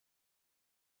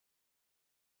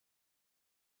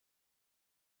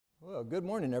Well, good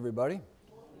morning, everybody.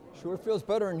 Sure feels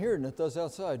better in here than it does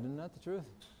outside, isn't that the truth?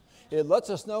 It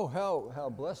lets us know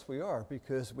how blessed we are,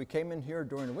 because we came in here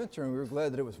during the winter and we were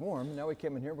glad that it was warm. Now we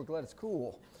came in here, we're glad it's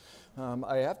cool.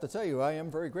 I have to tell you, I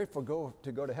am very grateful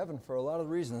to go to heaven for a lot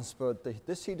of reasons, but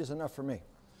this heat is enough for me.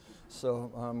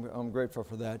 So I'm grateful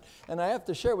for that. And I have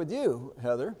to share with you,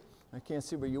 Heather, I can't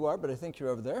see where you are, but I think you're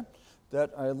over there, that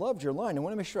I loved your line. I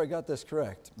want to make sure I got this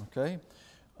correct, okay?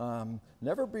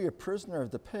 Never be a prisoner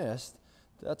of the past.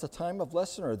 That's a time of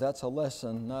lesson, or that's a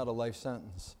lesson, not a life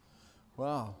sentence.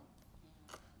 Wow.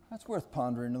 That's worth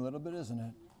pondering a little bit, isn't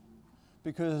it?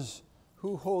 Because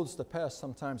who holds the past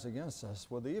sometimes against us?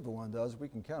 Well, the evil one does. We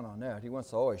can count on that. He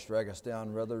wants to always drag us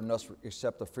down rather than us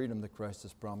accept the freedom that Christ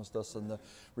has promised us and the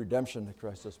redemption that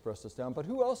Christ has pressed us down. But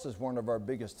who else is one of our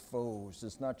biggest foes?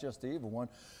 It's not just the evil one.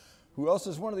 Who else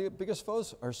is one of the biggest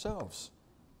foes? Ourselves.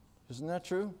 Isn't that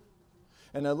true?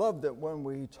 And I love that when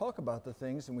we talk about the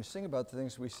things and we sing about the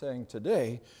things we sang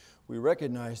today, we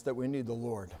recognize that we need the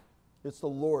Lord. It's the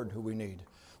Lord who we need.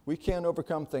 We can't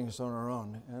overcome things on our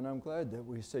own. And I'm glad that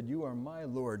we said, "You are my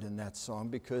Lord" in that song,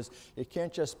 because it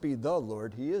can't just be the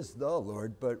Lord. He is the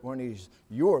Lord, but when He's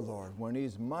your Lord, when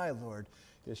He's my Lord,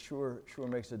 it sure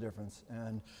makes a difference.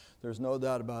 And there's no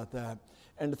doubt about that.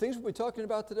 And the things we'll be talking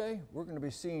about today, we're going to be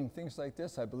seeing things like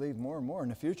this, I believe, more and more in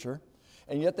the future.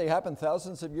 And yet they happened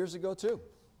thousands of years ago too.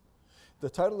 The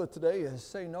title of today is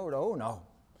Say No to Oh No.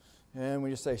 And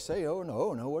when you say oh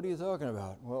no, what are you talking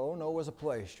about? Well, oh no was a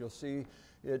place. You'll see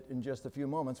it in just a few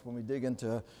moments when we dig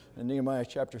into Nehemiah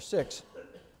chapter 6.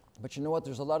 But you know what?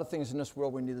 There's a lot of things in this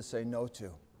world we need to say no to.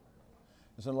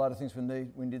 There's a lot of things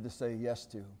we need to say yes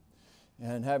to.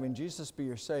 And having Jesus be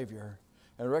your Savior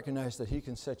and recognize that He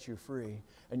can set you free,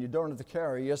 and you don't have to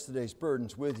carry yesterday's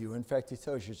burdens with you. In fact, He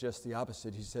tells you just the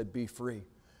opposite. He said, be free,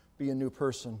 be a new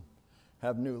person,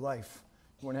 have new life.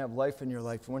 You want to have life in your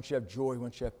life. He wants you to have joy. He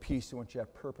wants you to have peace. He wants you to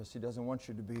have purpose. He doesn't want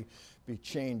you to be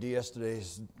chained to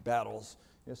yesterday's battles.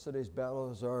 Yesterday's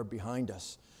battles are behind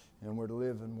us, and we're to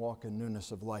live and walk in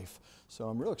newness of life. So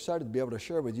I'm real excited to be able to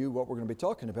share with you what we're going to be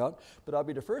talking about. But I'll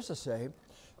be the first to say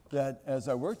that as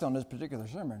I worked on this particular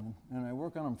sermon, and I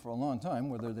work on them for a long time,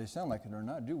 whether they sound like it or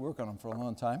not, I do work on them for a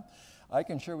long time, I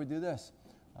can share with you this.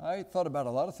 I thought about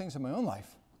a lot of things in my own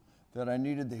life that I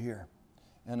needed to hear.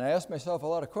 And I asked myself a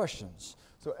lot of questions.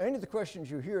 So any of the questions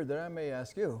you hear that I may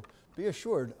ask you, be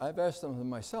assured I've asked them to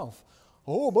myself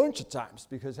a whole bunch of times,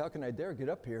 because how can I dare get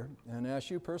up here and ask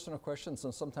you personal questions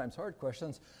and sometimes hard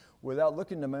questions without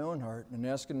looking to my own heart and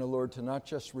asking the Lord to not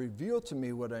just reveal to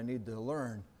me what I need to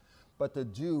learn, but to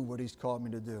do what He's called me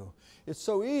to do. It's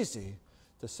so easy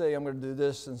to say I'm going to do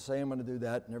this and say I'm going to do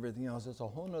that and everything else. It's a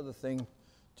whole other thing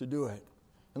to do it.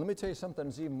 And let me tell you something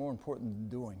that's even more important than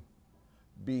doing.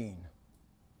 Being.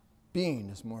 Being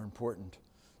is more important.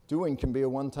 Doing can be a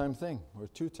one-time thing or a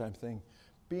two-time thing.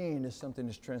 Being is something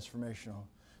that's transformational.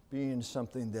 Being is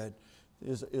something that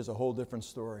is a whole different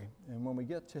story. And when we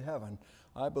get to heaven,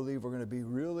 I believe we're going to be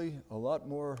really a lot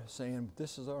more saying,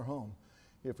 this is our home,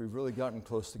 if we've really gotten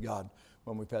close to God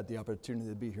when we've had the opportunity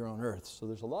to be here on earth. So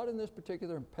there's a lot in this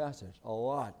particular passage, a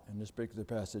lot in this particular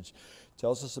passage. It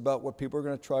tells us about what people are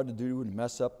going to try to do and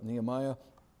mess up Nehemiah.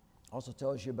 Also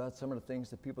tells you about some of the things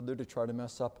that people do to try to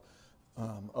mess up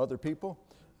other people.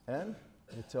 And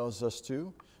it tells us,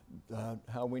 too,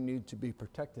 how we need to be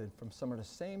protected from some of the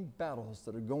same battles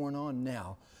that are going on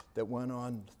now that went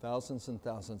on thousands and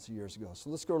thousands of years ago. So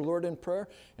let's go to Lord in prayer,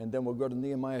 and then we'll go to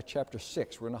Nehemiah chapter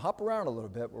 6. We're going to hop around a little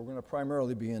bit, but we're going to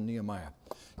primarily be in Nehemiah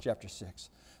chapter 6.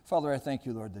 Father, I thank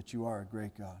you, Lord, that you are a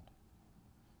great God.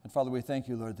 And Father, we thank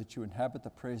you, Lord, that you inhabit the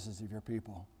praises of your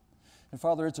people. And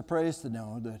Father, it's a praise to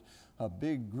know that a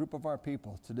big group of our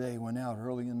people today went out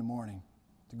early in the morning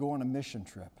to go on a mission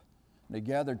trip. And they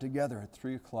gathered together at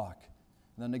 3 o'clock.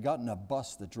 And then they got in a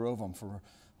bus that drove them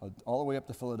all the way up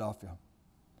to Philadelphia.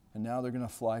 And now they're going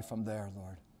to fly from there,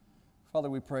 Lord. Father,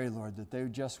 we pray, Lord, that they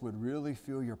just would really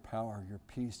feel your power, your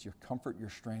peace, your comfort, your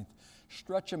strength.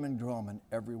 Stretch them and grow them in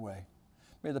every way.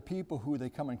 May the people who they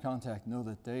come in contact know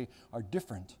that they are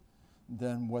different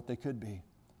than what they could be,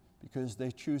 because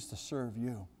they choose to serve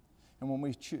you. And when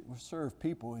we serve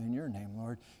people in your name,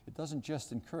 Lord, it doesn't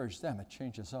just encourage them, it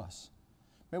changes us.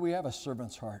 May we have a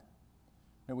servant's heart.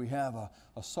 May we have a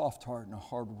soft heart in a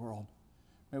hard world.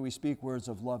 May we speak words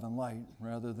of love and light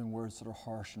rather than words that are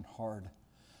harsh and hard.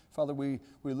 Father, we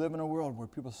live in a world where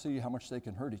people see how much they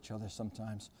can hurt each other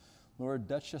sometimes. Lord,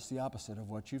 that's just the opposite of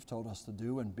what you've told us to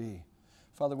do and be.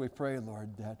 Father, we pray,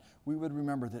 Lord, that we would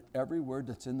remember that every word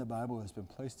that's in the Bible has been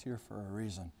placed here for a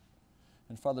reason.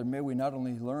 And Father, may we not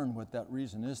only learn what that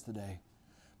reason is today,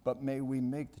 but may we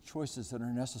make the choices that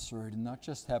are necessary to not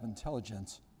just have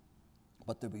intelligence,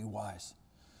 but to be wise.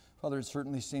 Father, it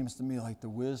certainly seems to me like the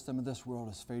wisdom of this world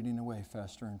is fading away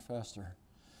faster and faster.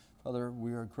 Father,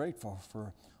 we are grateful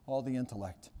for all the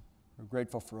intellect. We're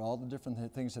grateful for all the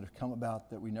different things that have come about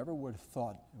that we never would have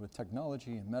thought with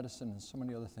technology and medicine and so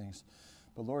many other things.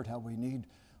 But Lord, how we need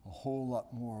a whole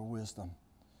lot more wisdom.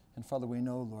 And Father, we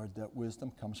know, Lord, that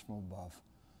wisdom comes from above.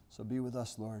 So be with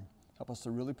us, Lord. Help us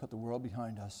to really put the world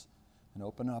behind us and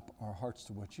open up our hearts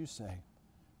to what you say.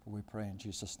 For we pray in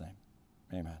Jesus' name.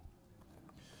 Amen.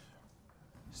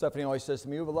 Stephanie always says to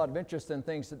me, you have a lot of interest in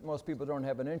things that most people don't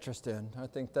have an interest in. I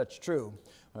think that's true.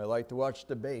 I like to watch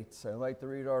debates. I like to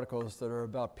read articles that are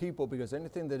about people because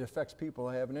anything that affects people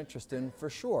I have an interest in for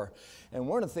sure. And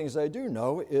one of the things I do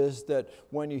know is that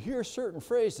when you hear certain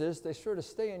phrases, they sort of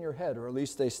stay in your head, or at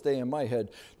least they stay in my head.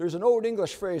 There's an old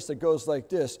English phrase that goes like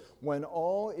this, when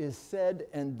all is said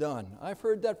and done. I've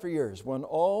heard that for years, when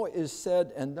all is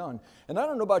said and done. And I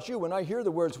don't know about you, when I hear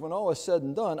the words, when all is said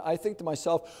and done, I think to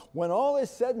myself, when all is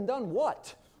said and done,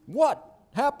 what? What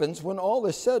happens when all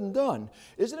is said and done?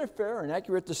 Isn't it fair and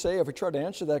accurate to say, if we try to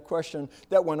answer that question,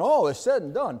 that when all is said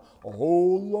and done, a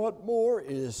whole lot more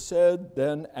is said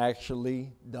than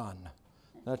actually done?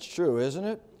 That's true, isn't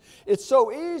it? It's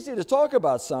so easy to talk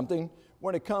about something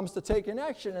when it comes to taking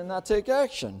action and not take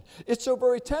action. It's so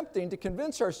very tempting to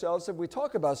convince ourselves if we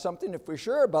talk about something, if we're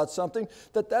sure about something,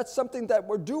 that that's something that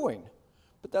we're doing.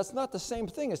 But that's not the same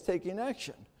thing as taking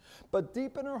action. But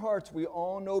deep in our hearts, we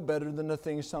all know better than the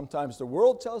things sometimes the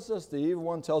world tells us, the evil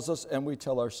one tells us, and we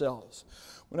tell ourselves.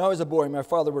 When I was a boy, my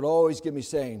father would always give me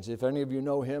sayings. If any of you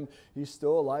know him, he's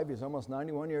still alive. He's almost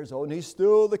 91 years old, and he's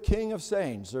still the king of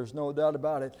sayings. There's no doubt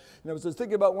about it. And I was just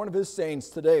thinking about one of his sayings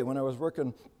today when I was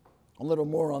working a little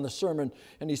more on the sermon,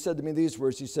 and he said to me these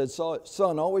words. He said,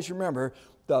 son, always remember,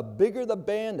 the bigger the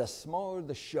band, the smaller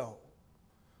the show.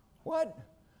 What?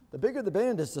 The bigger the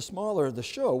band is, the smaller the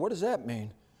show. What does that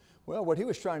mean? Well, what he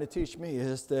was trying to teach me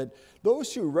is that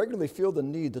those who regularly feel the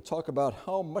need to talk about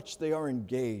how much they are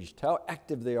engaged, how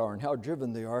active they are, and how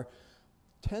driven they are,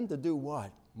 tend to do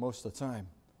what most of the time?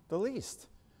 The least.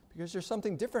 Because there's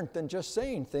something different than just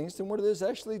saying things than what it is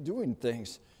actually doing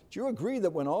things. Do you agree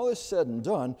that when all is said and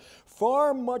done,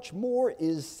 far much more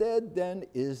is said than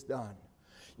is done?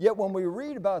 Yet when we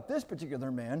read about this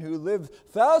particular man who lived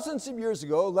thousands of years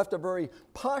ago, left a very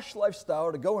posh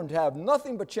lifestyle to go and to have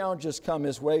nothing but challenges come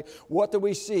his way, what do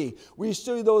we see? We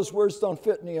see those words don't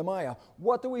fit Nehemiah.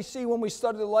 What do we see when we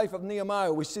study the life of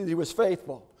Nehemiah? We see that he was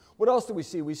faithful. What else do we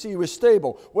see? We see he was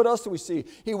stable. What else do we see?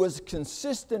 He was a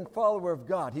consistent follower of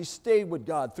God. He stayed with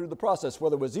God through the process,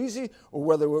 whether it was easy or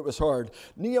whether it was hard.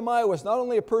 Nehemiah was not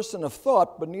only a person of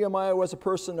thought, but Nehemiah was a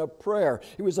person of prayer.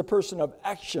 He was a person of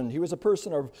action. He was a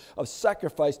person of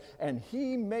sacrifice. And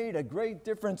he made a great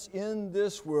difference in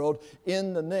this world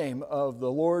in the name of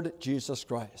the Lord Jesus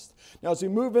Christ. Now, as we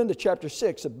move into chapter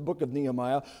 6 of the book of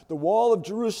Nehemiah, the wall of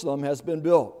Jerusalem has been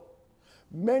built.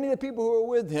 Many of the people who were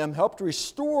with him helped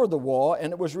restore the wall,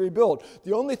 and it was rebuilt.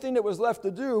 The only thing that was left to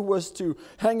do was to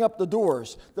hang up the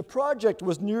doors. The project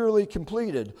was nearly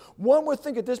completed. One would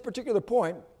think at this particular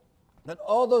point that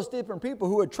all those different people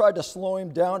who had tried to slow him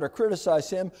down or criticize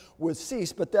him would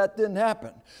cease, but that didn't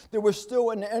happen. There was still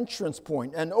an entrance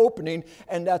point, an opening,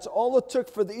 and that's all it took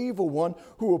for the evil one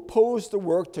who opposed the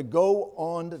work to go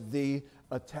on the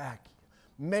attack.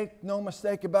 Make no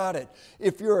mistake about it.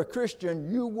 If you're a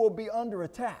Christian, you will be under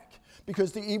attack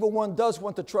because the evil one does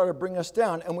want to try to bring us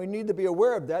down, and we need to be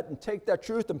aware of that and take that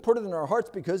truth and put it in our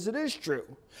hearts because it is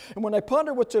true. And when I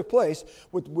ponder what took place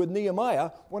with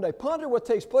Nehemiah, when I ponder what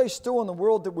takes place still in the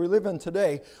world that we live in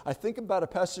today, I think about a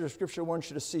passage of Scripture I want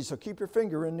you to see. So keep your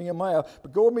finger in Nehemiah,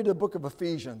 but go with me to the book of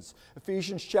Ephesians,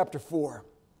 Ephesians chapter 4.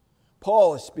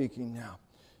 Paul is speaking now,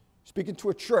 speaking to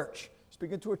a church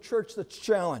that's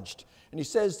challenged. And he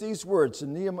says these words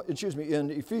in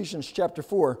Ephesians chapter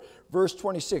 4, verse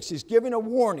 26. He's giving a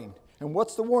warning. And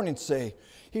what's the warning say?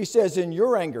 He says, in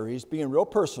your anger, he's being real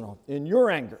personal, in your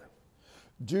anger,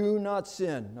 do not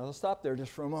sin. Now, let's stop there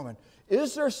just for a moment.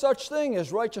 Is there such thing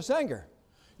as righteous anger?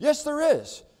 Yes, there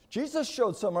is. Jesus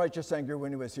showed some righteous anger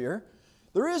when he was here.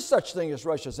 There is such thing as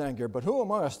righteous anger, but who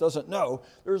among us doesn't know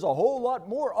there's a whole lot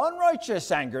more unrighteous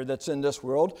anger that's in this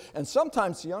world, and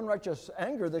sometimes the unrighteous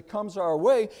anger that comes our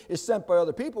way is sent by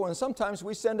other people, and sometimes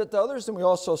we send it to others and we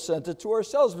also send it to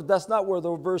ourselves, but that's not where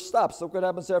the verse stops. Look what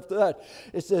happens after that.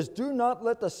 It says, do not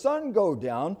let the sun go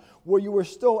down where you are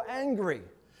still angry.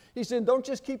 He said, don't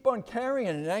just keep on carrying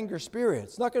an anger spirit.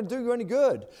 It's not going to do you any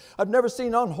good. I've never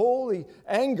seen unholy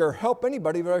anger help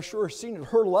anybody, but I've sure seen it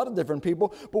hurt a lot of different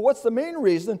people. But what's the main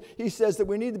reason? He says that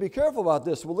we need to be careful about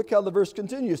this. Well, look how the verse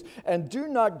continues. And do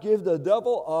not give the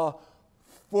devil a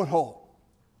foothold.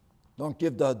 Don't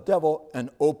give the devil an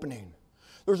opening.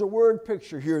 There's a word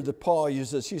picture here that Paul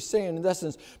uses. He's saying, in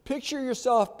essence, picture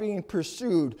yourself being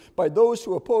pursued by those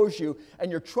who oppose you, and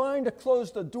you're trying to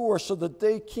close the door so that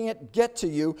they can't get to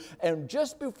you. And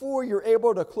just before you're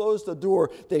able to close the door,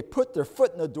 they put their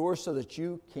foot in the door so that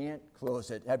you can't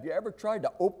close it. Have you ever tried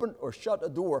to open or shut a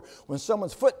door when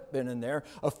someone's foot been in there?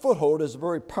 A foothold is a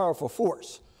very powerful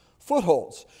force.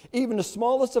 Footholds, even the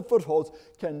smallest of footholds,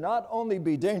 can not only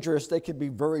be dangerous, they can be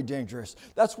very dangerous.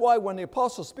 That's why when the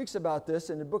apostle speaks about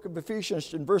this in the book of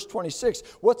Ephesians in verse 26,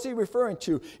 what's he referring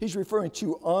to? He's referring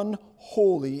to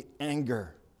unholy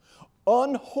anger.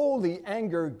 Unholy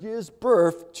anger gives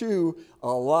birth to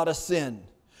a lot of sin.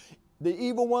 The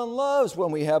evil one loves when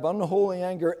we have unholy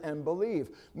anger, and believe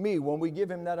me, when we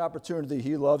give him that opportunity,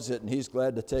 he loves it and he's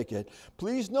glad to take it.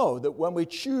 Please know that when we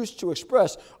choose to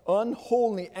express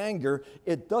unholy anger,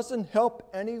 it doesn't help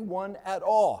anyone at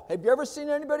all. Have you ever seen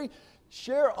anybody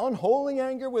share unholy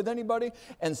anger with anybody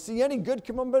and see any good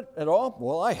come of it at all?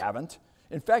 Well, I haven't.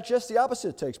 In fact, just the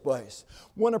opposite takes place.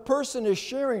 When a person is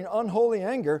sharing unholy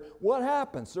anger, what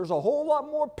happens? There's a whole lot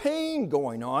more pain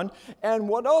going on. And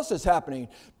what else is happening?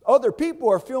 Other people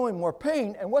are feeling more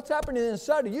pain. And what's happening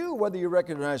inside of you, whether you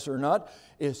recognize it or not,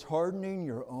 is hardening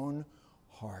your own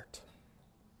heart.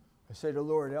 I say to the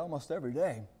Lord almost every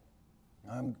day,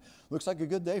 looks like a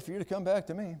good day for you to come back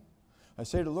to me. I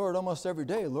say to the Lord almost every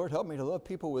day, Lord, help me to love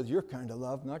people with your kind of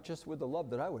love, not just with the love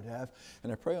that I would have.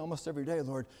 And I pray almost every day,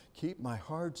 Lord, keep my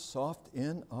heart soft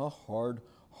in a hard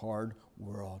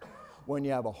world. When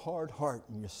you have a hard heart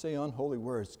and you say unholy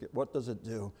words, what does it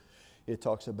do? It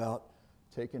talks about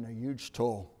taking a huge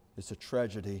toll. It's a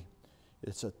tragedy.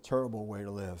 It's a terrible way to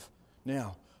live.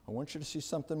 Now, I want you to see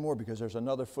something more because there's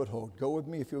another foothold. Go with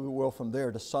me, if you will, from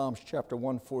there to Psalms chapter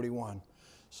 141.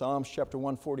 Psalms chapter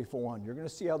 141. You're going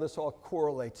to see how this all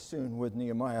correlates soon with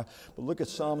Nehemiah. But look at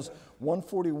Psalms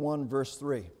 141, verse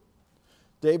 3.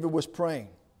 David was praying.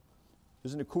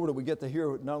 Isn't it cool that we get to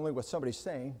hear not only what somebody's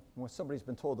saying, what somebody's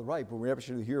been told to write, but we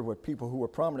actually hear what people who were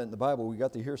prominent in the Bible, we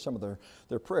got to hear some of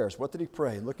their prayers. What did he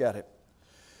pray? Look at it.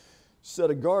 Set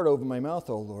a guard over my mouth,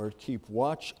 O Lord. Keep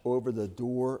watch over the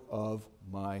door of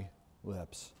my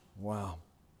lips. Wow.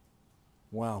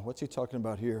 Wow. What's he talking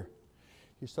about here?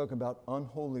 He's talking about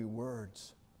unholy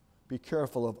words. Be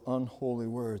careful of unholy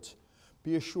words.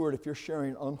 Be assured if you're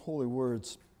sharing unholy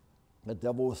words, the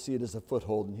devil will see it as a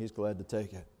foothold and he's glad to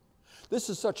take it. This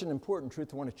is such an important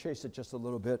truth. I want to chase it just a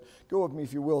little bit. Go with me,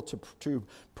 if you will, to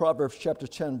Proverbs chapter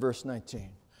 10, verse 19.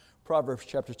 Proverbs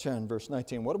chapter 10, verse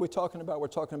 19. What are we talking about? We're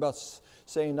talking about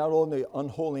saying not only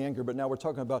unholy anger, but now we're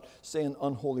talking about saying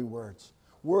unholy words.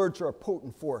 Words are a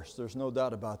potent force. There's no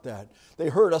doubt about that. They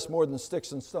hurt us more than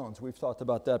sticks and stones. We've talked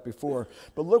about that before.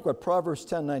 But look what Proverbs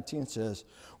 10:19 says.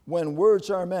 When words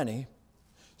are many,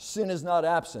 sin is not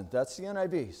absent. That's the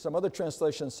NIV. Some other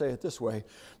translations say it this way.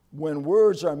 When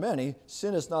words are many,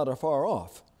 sin is not afar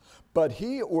off. But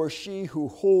he or she who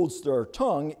holds their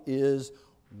tongue is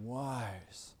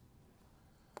wise.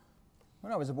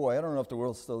 When I was a boy, I don't know if the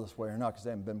world's still this way or not because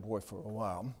I haven't been a boy for a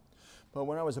while. But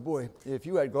when I was a boy, if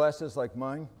you had glasses like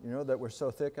mine, that were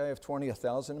so thick, I have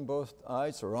 1,000 in both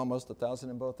eyes, or almost 1,000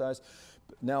 in both eyes.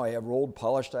 Now I have rolled,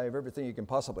 polished, I have everything you can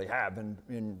possibly have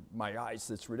in my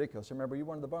eyes. It's ridiculous. Remember, you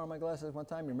wanted to borrow my glasses one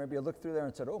time? You remember you looked through there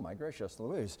and said, oh my gracious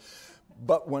Louise.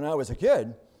 But when I was a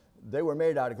kid, they were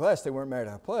made out of glass. They weren't made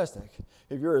out of plastic.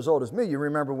 If you're as old as me, you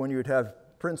remember when you'd have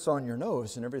prints on your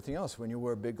nose and everything else when you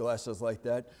wore big glasses like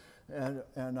that.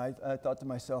 And I thought to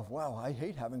myself, wow, I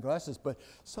hate having glasses. But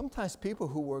sometimes people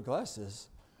who wore glasses,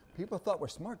 people thought were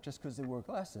smart just because they wore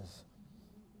glasses.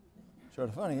 Sort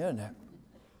of funny, isn't it?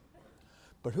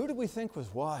 But who did we think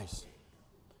was wise?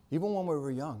 Even when we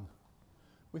were young,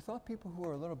 we thought people who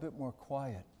were a little bit more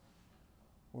quiet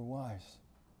were wise.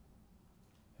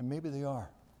 And maybe they are.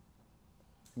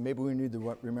 Maybe we need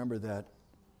to remember that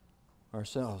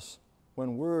ourselves.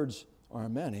 When words are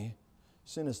many,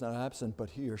 sin is not absent, but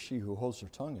he or she who holds their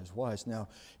tongue is wise. Now,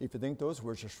 if you think those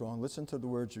words are strong, listen to the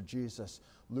words of Jesus.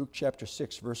 Luke chapter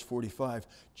 6, verse 45.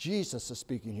 Jesus is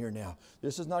speaking here now.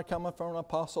 This is not coming from an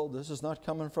apostle. This is not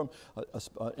coming from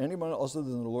anyone other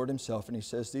than the Lord himself. And he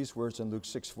says these words in Luke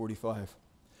 6:45.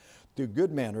 The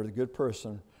good man or the good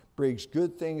person brings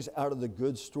good things out of the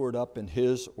good stored up in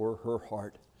his or her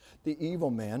heart. The evil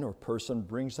man or person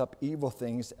brings up evil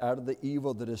things out of the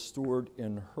evil that is stored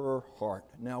in her heart.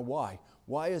 Now, why?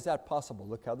 Why is that possible?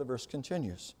 Look how the verse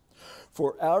continues.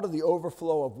 For out of the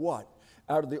overflow of what?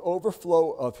 Out of the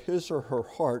overflow of his or her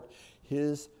heart,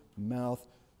 his mouth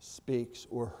speaks,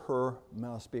 or her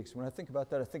mouth speaks. When I think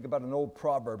about that, I think about an old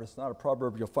proverb. It's not a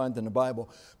proverb you'll find in the Bible,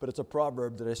 but it's a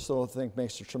proverb that I still think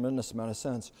makes a tremendous amount of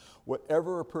sense.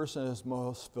 Whatever a person is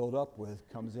most filled up with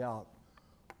comes out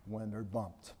when they're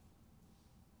bumped.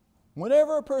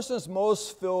 Whatever a person is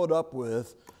most filled up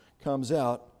with comes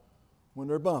out when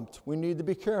they're bumped. We need to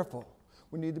be careful.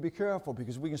 We need to be careful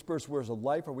because we can speak words of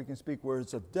life or we can speak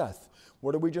words of death.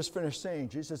 What did we just finish saying?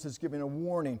 Jesus is giving a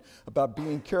warning about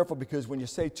being careful because when you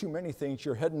say too many things,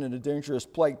 you're heading in a dangerous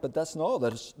plight. But that's not all.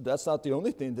 That's not the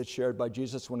only thing that's shared by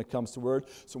Jesus when it comes to word.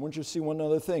 So once you see one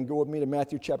other thing, go with me to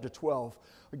Matthew chapter 12.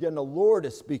 Again, the Lord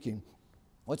is speaking.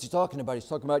 What's he talking about? He's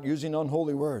talking about using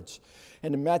unholy words.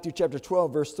 And in Matthew chapter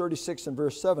 12, verse 36 and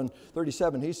verse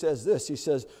 37, he says this. He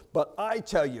says, "But I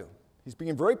tell you," he's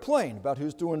being very plain about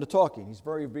who's doing the talking. He's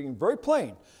being very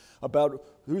plain about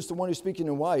who's the one who's speaking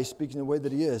and why he's speaking the way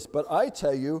that he is. "But I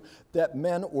tell you that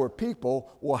men or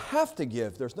people will have to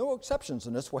give," there's no exceptions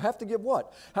in this, will have to give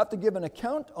what? Have to give an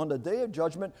account on the day of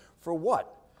judgment for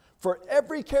what? For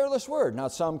every careless word,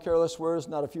 not some careless words,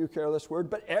 not a few careless words,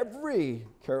 but every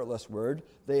careless word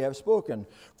they have spoken.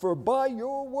 "For by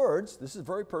your words," this is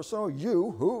very personal, you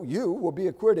will be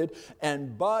acquitted,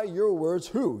 and by your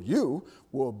words, you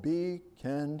will be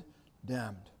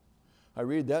condemned. I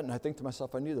read that and I think to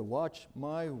myself, I need to watch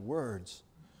my words.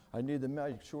 I need to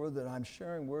make sure that I'm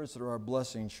sharing words that are a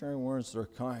blessing, sharing words that are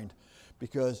kind,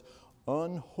 because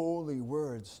unholy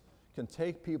words can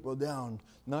take people down,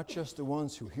 not just the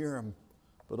ones who hear them,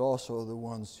 but also the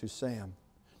ones who say them.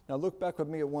 Now look back with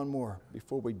me at one more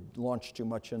before we launch too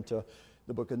much into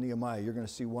the book of Nehemiah. You're going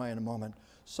to see why in a moment.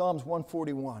 Psalms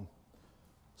 141.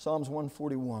 Psalms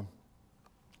 141.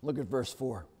 Look at verse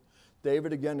 4.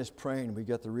 David again is praying. We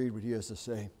get to read what he has to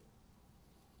say.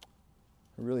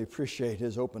 I really appreciate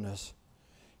his openness.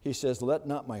 He says, "Let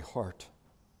not my heart,"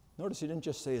 notice he didn't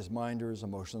just say his mind or his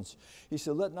emotions. He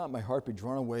said, "Let not my heart be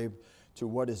drawn away to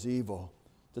what is evil,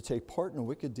 to take part in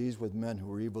wicked deeds with men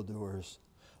who are evildoers.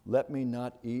 Let me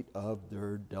not eat of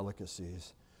their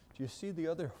delicacies." Do you see the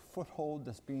other foothold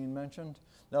that's being mentioned?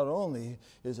 Not only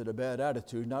is it a bad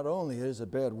attitude, not only is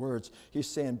it bad words, he's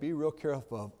saying be real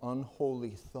careful of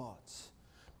unholy thoughts.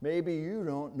 Maybe you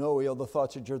don't know all the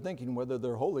thoughts that you're thinking, whether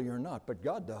they're holy or not, but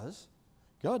God does.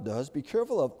 God does. Be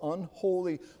careful of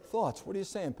unholy thoughts. What are you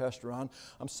saying, Pastor Ron?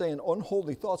 I'm saying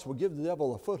unholy thoughts will give the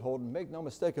devil a foothold, and make no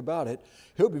mistake about it,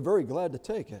 he'll be very glad to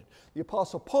take it. The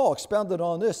Apostle Paul expounded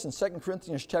on this in 2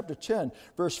 Corinthians chapter 10,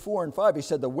 verse 4 and 5. He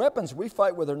said, "The weapons we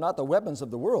fight with are not the weapons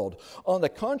of the world. On the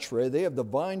contrary, they have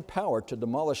divine power to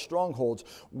demolish strongholds.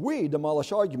 We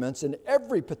demolish arguments and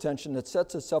every pretension that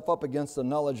sets itself up against the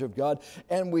knowledge of God,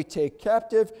 and we take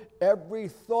captive every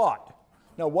thought."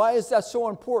 Now, why is that so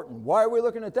important? Why are we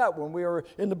looking at that when we are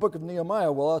in the book of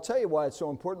Nehemiah? Well, I'll tell you why it's so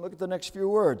important. Look at the next few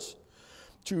words.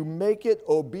 To make it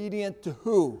obedient to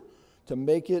who? To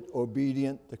make it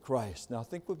obedient to Christ. Now,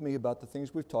 think with me about the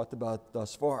things we've talked about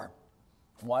thus far.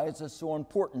 Why is it so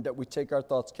important that we take our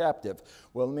thoughts captive?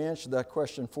 Well, let me answer that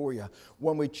question for you.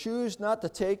 When we choose not to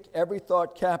take every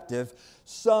thought captive,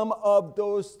 some of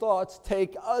those thoughts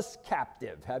take us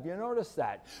captive. Have you noticed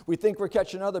that? We think we're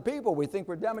catching other people. We think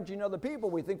we're damaging other people.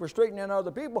 We think we're straightening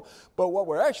other people. But what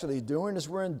we're actually doing is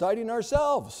we're indicting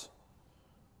ourselves.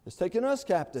 It's taking us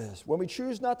captives. When we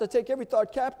choose not to take every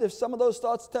thought captive, some of those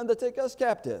thoughts tend to take us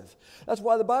captive. That's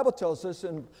why the Bible tells us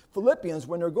in Philippians,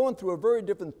 when they're going through a very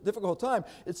difficult time,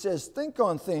 it says, think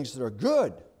on things that are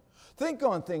good. Think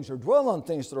on things or dwell on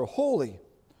things that are holy.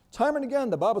 Time and again,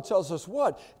 the Bible tells us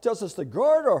what? It tells us to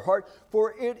guard our heart,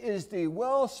 for it is the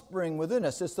wellspring within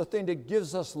us. It's the thing that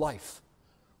gives us life,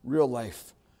 real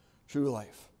life, true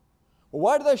life. Well,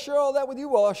 why did I share all that with you?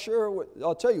 Well,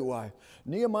 I'll tell you why.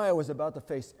 Nehemiah was about to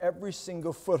face every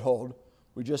single foothold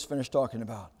we just finished talking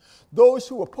about. Those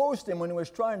who opposed him when he was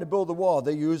trying to build the wall,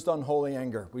 they used unholy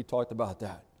anger. We talked about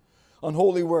that.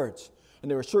 Unholy words. And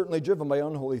they were certainly driven by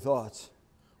unholy thoughts.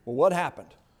 Well, what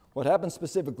happened? What happened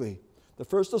specifically? The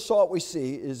first assault we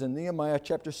see is in Nehemiah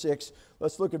chapter 6.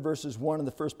 Let's look at verses 1 and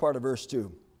the first part of verse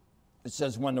 2. It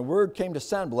says, "When the word came to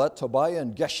Sanballat, Tobiah,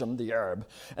 and Geshem the Arab,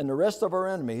 and the rest of our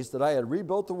enemies, that I had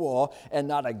rebuilt the wall, and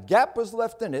not a gap was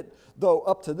left in it, though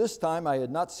up to this time I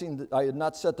had not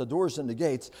set the doors and the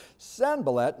gates,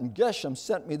 Sanballat and Geshem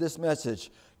sent me this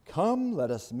message: Come, let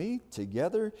us meet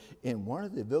together in one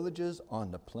of the villages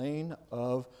on the plain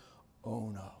of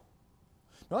Ono."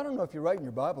 Now, I don't know if you're writing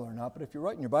your Bible or not, but if you're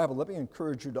writing your Bible, let me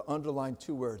encourage you to underline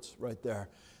two words right there.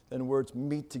 Then the words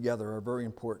 "meet together" are very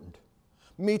important.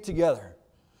 Meet together.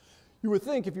 You would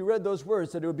think if you read those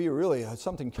words that it would be really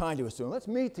something kind he was doing. Let's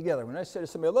meet together. When I say to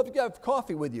somebody, I'd love to have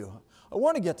coffee with you. I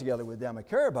want to get together with them. I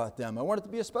care about them. I want it to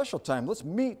be a special time. Let's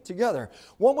meet together.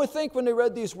 One would think when they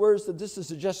read these words that this is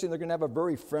suggesting they're going to have a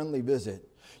very friendly visit.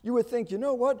 You would think, you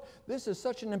know what? This is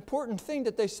such an important thing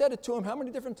that they said it to him. How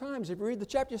many different times? If you read the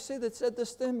chapter, you see they said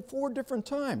this to him 4 different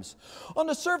times. On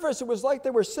the surface, it was like they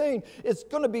were saying, it's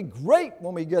going to be great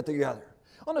when we get together.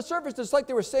 On the surface, it's like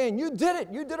they were saying, you did it.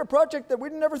 You did a project that we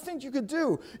never think you could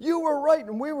do. You were right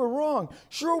and we were wrong.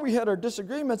 Sure, we had our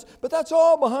disagreements, but that's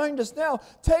all behind us now.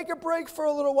 Take a break for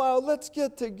a little while. Let's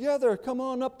get together. Come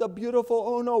on up the beautiful,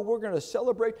 oh no, we're going to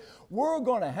celebrate. We're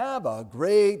going to have a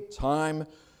great time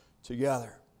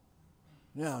together.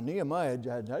 Now, Nehemiah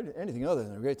had anything other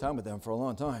than a great time with them for a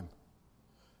long time.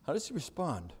 How does he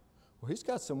respond? Well, he's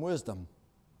got some wisdom.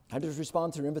 How does he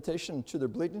respond to their invitation to their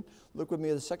bleeding? Look with me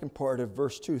at the second part of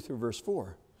verse 2 through verse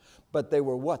 4. But they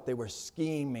were what? They were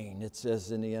scheming, it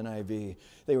says in the NIV.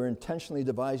 They were intentionally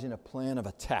devising a plan of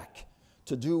attack.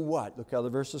 To do what? Look how the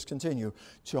verses continue.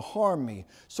 To harm me.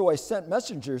 So I sent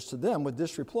messengers to them with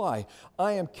this reply.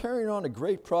 I am carrying on a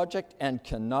great project and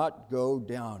cannot go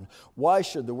down. Why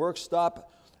should the work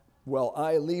stop? Well,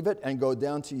 I leave it and go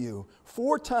down to you.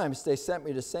 4 times they sent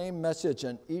me the same message,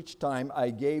 and each time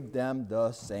I gave them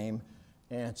the same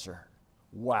answer.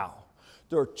 Wow.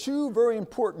 There are 2 very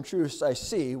important truths I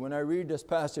see when I read this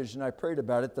passage and I prayed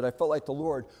about it that I felt like the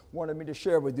Lord wanted me to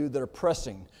share with you that are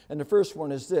pressing. And the first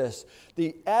one is this.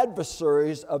 The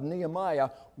adversaries of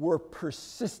Nehemiah were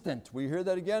persistent. Will you hear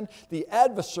that again? The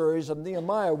adversaries of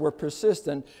Nehemiah were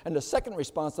persistent. And the second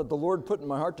response that the Lord put in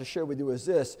my heart to share with you is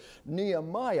this.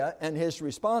 Nehemiah and his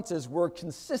responses were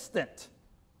consistent.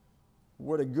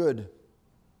 What a good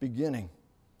beginning.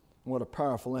 What a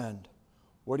powerful end.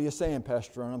 What are you saying,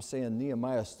 Pastor Ron? I'm saying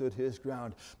Nehemiah stood his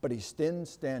ground, but he didn't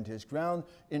stand his ground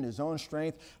in his own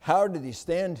strength. How did he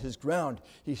stand his ground?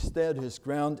 He stood his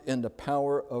ground in the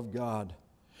power of God.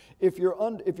 If you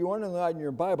underline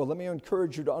your Bible, let me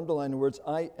encourage you to underline the words,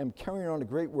 I am carrying on a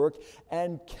great work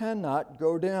and cannot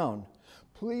go down.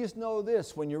 Please know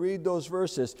this when you read those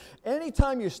verses.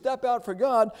 Anytime you step out for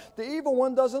God, the evil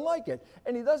one doesn't like it.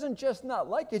 And he doesn't just not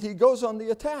like it, he goes on the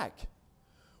attack.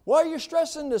 Why are you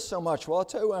stressing this so much? Well, I'll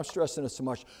tell you why I'm stressing this so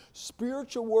much.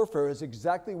 Spiritual warfare is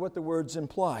exactly what the words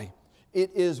imply.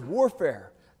 It is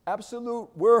warfare,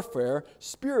 absolute warfare,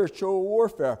 spiritual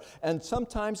warfare. And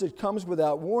sometimes it comes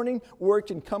without warning, or it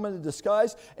can come in a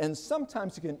disguise, and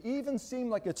sometimes it can even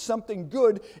seem like it's something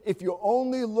good if you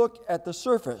only look at the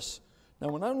surface. Now,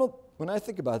 when I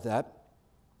think about that,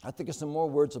 I think of some more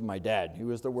words of my dad. He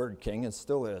was the word king and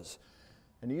still is.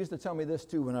 And he used to tell me this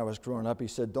too when I was growing up. He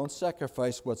said, don't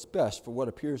sacrifice what's best for what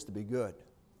appears to be good.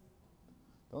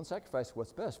 Don't sacrifice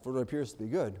what's best for what appears to be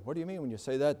good. What do you mean when you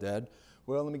say that, Dad?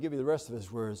 Well, let me give you the rest of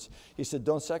his words. He said,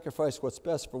 don't sacrifice what's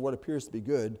best for what appears to be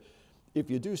good. If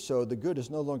you do so, the good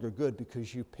is no longer good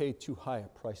because you paid too high a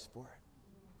price for it.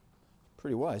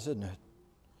 Pretty wise, isn't it?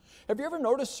 Have you ever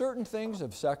noticed certain things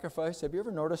of sacrifice? Have you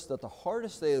ever noticed that the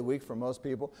hardest day of the week for most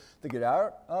people to get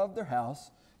out of their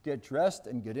house, get dressed,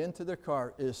 and get into their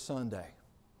car is Sunday,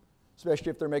 especially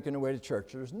if they're making their way to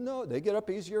church? They get up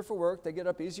easier for work, they get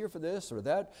up easier for this or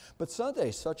that, but Sunday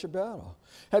is such a battle.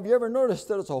 Have you ever noticed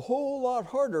that it's a whole lot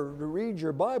harder to read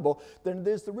your Bible than it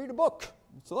is to read a book?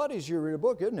 It's a lot easier to read a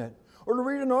book, isn't it? Or to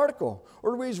read an article,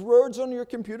 or to read words on your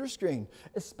computer screen.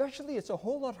 Especially, it's a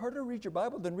whole lot harder to read your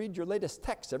Bible than read your latest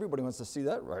text. Everybody wants to see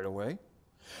that right away.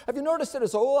 Have you noticed that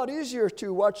it's a whole lot easier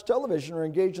to watch television or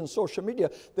engage in social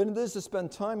media than it is to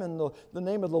spend time in the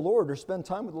name of the Lord or spend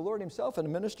time with the Lord himself and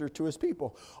minister to his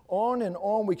people? On and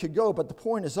on we could go, but the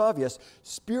point is obvious.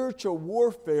 Spiritual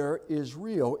warfare is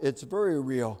real. It's very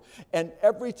real. And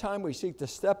every time we seek to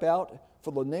step out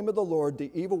for the name of the Lord,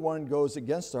 the evil one goes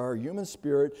against our human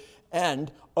spirit,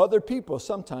 and other people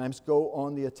sometimes go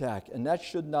on the attack. And that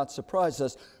should not surprise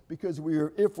us, because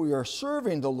if we are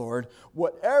serving the Lord,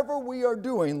 whatever we are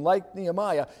doing, like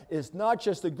Nehemiah, is not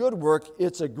just a good work,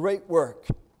 it's a great work.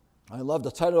 I love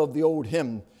the title of the old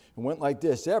hymn. It went like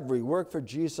this: every work for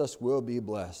Jesus will be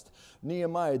blessed.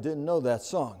 Nehemiah didn't know that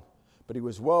song, but he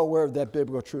was well aware of that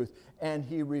biblical truth, and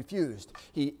he refused.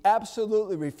 He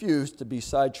absolutely refused to be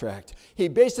sidetracked. He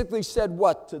basically said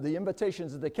what to the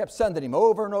invitations that they kept sending him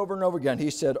over and over and over again?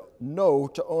 He said no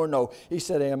to oh no. He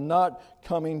said, I am not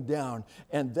coming down.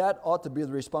 And that ought to be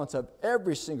the response of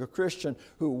every single Christian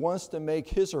who wants to make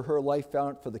his or her life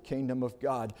count for the kingdom of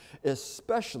God,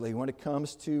 especially when it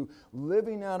comes to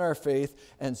living out our faith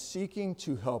and seeking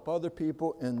to help other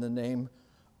people in the name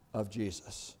of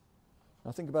Jesus. Now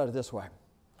think about it this way.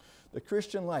 The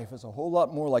Christian life is a whole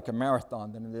lot more like a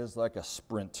marathon than it is like a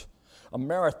sprint. A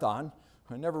marathon,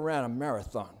 I never ran a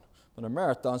marathon, but a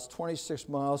marathon's 26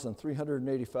 miles and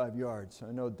 385 yards.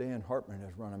 I know Dan Hartman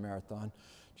has run a marathon.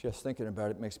 Just thinking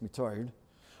about it makes me tired.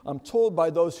 I'm told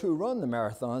by those who run the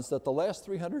marathons that the last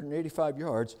 385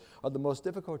 yards are the most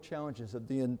difficult challenges of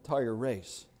the entire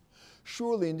race.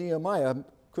 Surely Nehemiah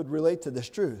could relate to this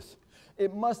truth.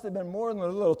 It must have been more than a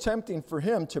little tempting for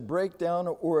him to break down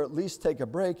or at least take a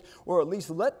break or at least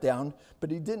let down, but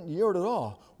he didn't yield at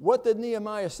all. What did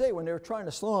Nehemiah say when they were trying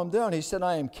to slow him down? He said,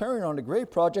 I am carrying on a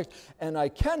great project and I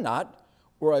cannot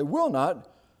or I will not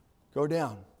go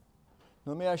down.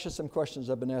 Let me ask you some questions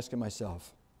I've been asking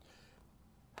myself.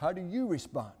 How do you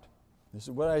respond? This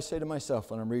is what I say to myself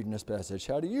when I'm reading this passage.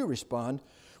 How do you respond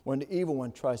when the evil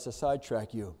one tries to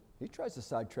sidetrack you? He tries to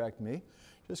sidetrack me.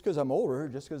 Just because I'm older,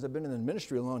 just because I've been in the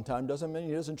ministry a long time, doesn't mean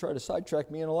he doesn't try to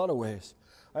sidetrack me in a lot of ways.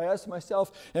 I ask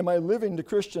myself, am I living the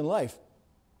Christian life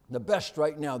the best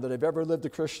right now that I've ever lived a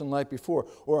Christian life before?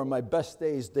 Or are my best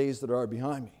days that are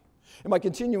behind me? Am I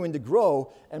continuing to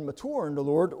grow and mature in the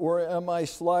Lord, or am I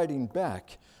sliding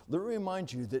back? Let me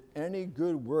remind you that any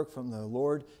good work from the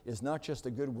Lord is not just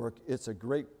a good work, it's a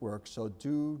great work, so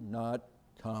do not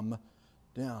come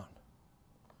down.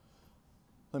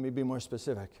 Let me be more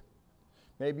specific.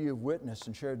 Maybe you've witnessed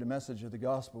and shared the message of the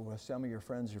gospel with some of your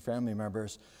friends, your family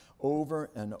members, over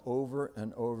and over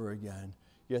and over again,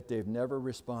 yet they've never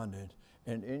responded.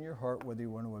 And in your heart, whether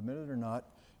you want to admit it or not,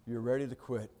 you're ready to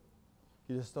quit.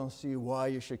 You just don't see why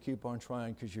you should keep on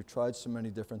trying because you've tried so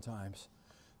many different times.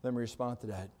 Let me respond to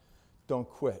that. Don't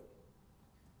quit.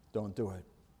 Don't do it.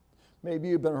 Maybe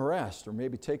you've been harassed or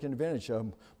maybe taken advantage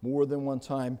of more than one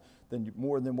time,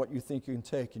 more than what you think you can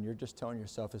take, and you're just telling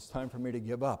yourself, it's time for me to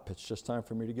give up. It's just time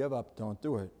for me to give up. Don't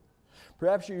do it.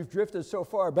 Perhaps you've drifted so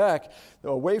far back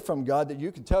away from God that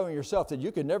you can tell yourself that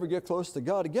you can never get close to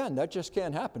God again. That just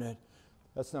can't happen.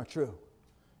 That's not true.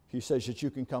 He says that you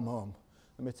can come home.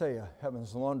 Let me tell you,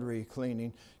 heaven's laundry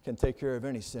cleaning can take care of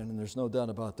any sin, and there's no doubt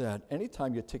about that.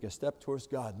 Anytime you take a step towards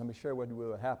God, let me share what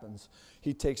happens.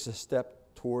 He takes a step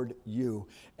toward you,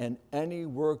 and any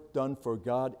work done for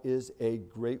God is a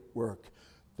great work.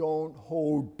 Don't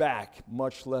hold back,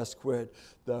 much less quit.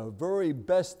 The very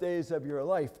best days of your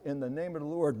life in the name of the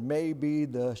Lord may be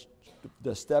the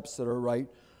steps that are right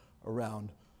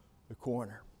around the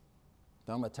corner.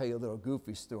 Now I'm going to tell you a little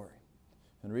goofy story.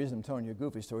 And the reason I'm telling you a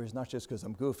goofy story is not just because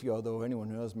I'm goofy, although anyone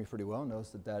who knows me pretty well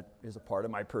knows that that is a part of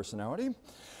my personality.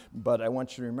 But I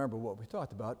want you to remember what we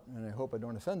talked about, and I hope I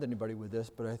don't offend anybody with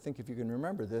this, but I think if you can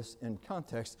remember this in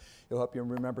context, it'll help you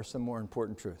remember some more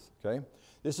important truth, okay?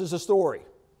 This is a story.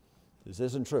 This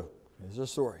isn't true. This is a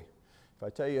story. If I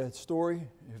tell you a story,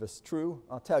 if it's true,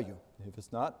 I'll tell you. If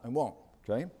it's not, I won't,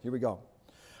 okay? Here we go.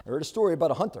 I heard a story about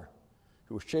a hunter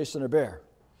who was chasing a bear.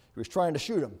 He was trying to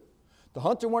shoot him. The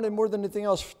hunter wanted more than anything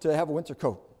else to have a winter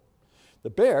coat. The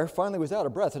bear finally was out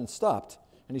of breath and stopped,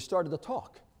 and he started to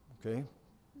talk, okay?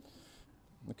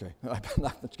 Okay, I'm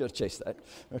not going to chase that,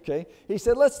 okay? He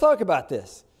said, let's talk about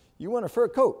this. You want a fur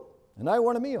coat, and I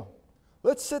want a meal.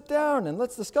 Let's sit down and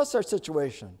let's discuss our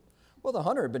situation. Well, the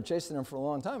hunter had been chasing him for a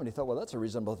long time, and he thought, well, that's a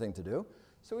reasonable thing to do.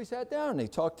 So he sat down, and he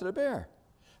talked to the bear.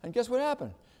 And guess what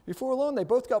happened? Before long, they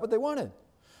both got what they wanted.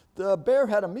 The bear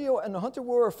had a meal, and the hunter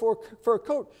wore a fur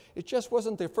coat. It just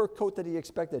wasn't the fur coat that he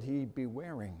expected he'd be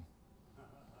wearing.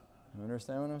 You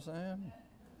understand what I'm saying?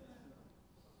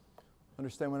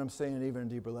 Understand what I'm saying even at a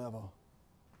deeper level.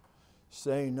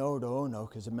 Say no to oh no,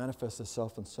 because it manifests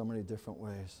itself in so many different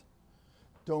ways.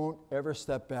 Don't ever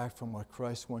step back from what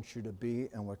Christ wants you to be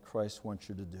and what Christ wants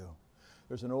you to do.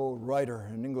 There's an old writer,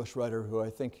 an English writer, who I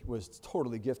think was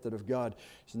totally gifted of God.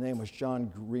 His name was John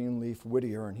Greenleaf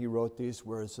Whittier, and he wrote these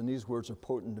words, and these words are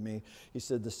potent to me. He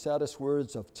said, the saddest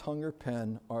words of tongue or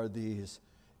pen are these: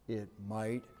 it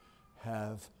might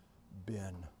have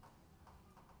been.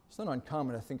 It's not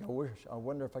uncommon. I think, I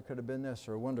wonder if I could have been this,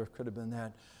 or I wonder if it could have been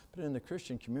that. But in the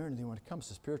Christian community, when it comes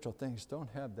to spiritual things, don't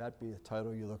have that be a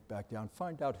title you look back down.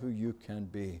 Find out who you can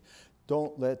be.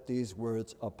 Don't let these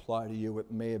words apply to you. It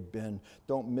may have been.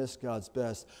 Don't miss God's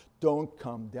best. Don't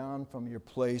come down from your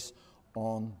place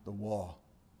on the wall.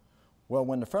 Well,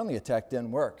 when the friendly attack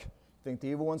didn't work, think the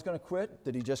evil one's going to quit?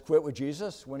 Did he just quit with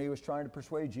Jesus when he was trying to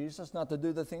persuade Jesus not to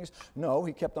do the things? No,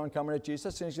 he kept on coming at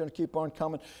Jesus, and he's going to keep on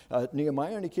coming at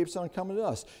Nehemiah, and he keeps on coming to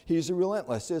us. He's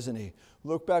relentless, isn't he?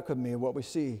 Look back with me at what we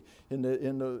see in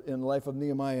the life of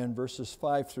Nehemiah in verses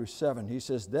 5 through 7. He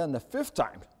says, then the fifth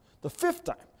time,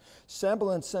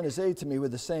 Sanballat sent his aide to me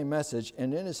with the same message,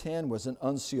 and in his hand was an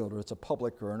unsealed, or it's a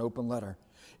public or an open letter.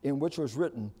 in which was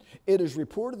written, "It is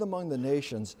reported among the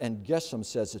nations," and Geshem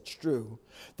says it's true,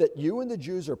 "that you and the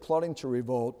Jews are plotting to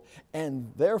revolt,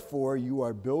 and therefore you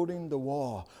are building the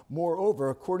wall.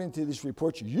 Moreover, according to these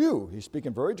reports, you," he's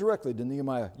speaking very directly to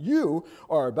Nehemiah, "you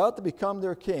are about to become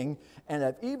their king, and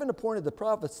have even appointed the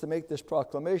prophets to make this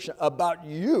proclamation about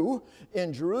you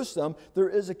in Jerusalem. There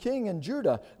is a king in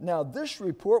Judah. Now this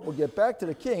report will get back to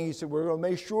the king." He said, "We're going to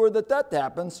make sure that that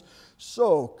happens.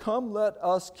 So come, let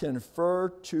us confer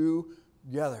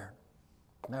together."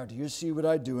 Now, do you see what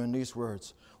I do in these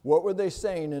words? What were they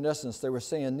saying in essence? They were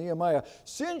saying, Nehemiah,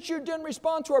 since you didn't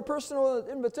respond to our personal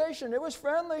invitation, it was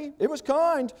friendly, it was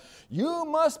kind, you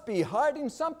must be hiding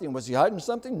something. Was he hiding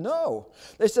something? No.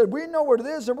 They said, we know what it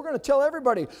is, and we're going to tell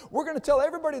everybody. We're going to tell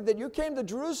everybody that you came to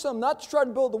Jerusalem not to try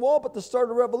to build the wall, but to start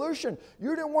a revolution.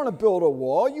 You didn't want to build a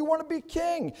wall. You want to be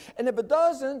king. And if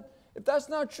that's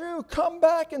not true, come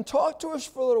back and talk to us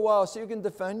for a little while so you can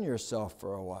defend yourself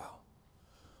for a while.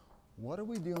 What are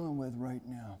we dealing with right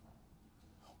now?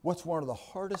 What's one of the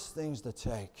hardest things to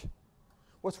take?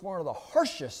 What's one of the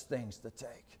harshest things to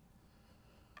take?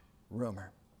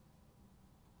 Rumor.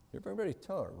 Did everybody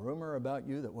tell a rumor about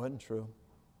you that wasn't true?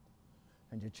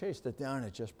 And you chased it down,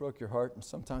 it just broke your heart, and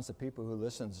sometimes the people who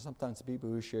listened, sometimes the people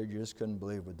who shared, you just couldn't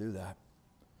believe would do that.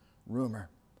 Rumor.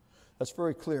 That's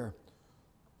very clear.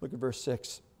 Look at verse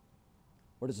 6.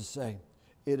 What does it say?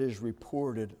 It is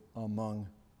reported among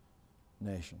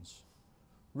nations.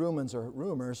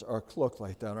 Rumors are cloaked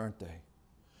like that, aren't they?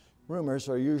 Rumors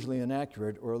are usually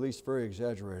inaccurate, or at least very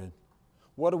exaggerated.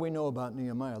 What do we know about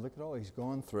Nehemiah? Look at all he's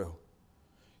gone through.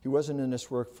 He wasn't in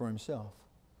this work for himself.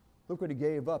 Look what he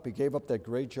gave up. He gave up that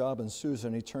great job in Susa,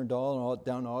 and he turned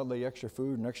down all the extra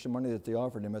food and extra money that they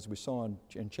offered him, as we saw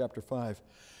in chapter 5.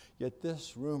 Yet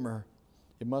this rumor,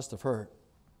 it must have hurt.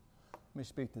 Let me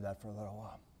speak to that for a little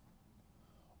while.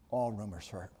 All rumors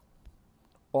hurt.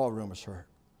 All rumors hurt.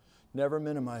 Never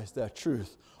minimize that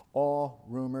truth. All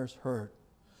rumors hurt.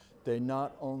 They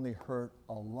not only hurt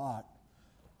a lot,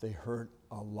 they hurt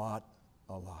a lot,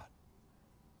 a lot.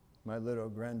 My little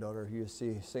granddaughter, you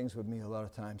see, sings with me a lot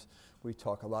of times. We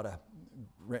talk a lot of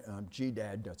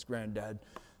G-Dad, that's granddad,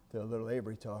 the little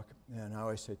Avery talk. And I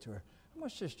always say to her, how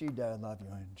much does G-Dad love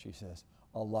you? And she says,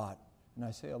 a lot. And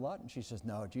I say, a lot? And she says,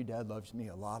 no, G-Dad loves me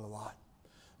a lot, a lot.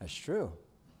 That's true.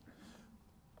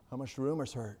 How much do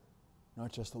rumors hurt?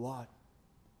 Not just a lot.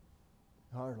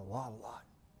 It hurt a lot, a lot.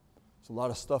 There's a lot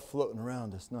of stuff floating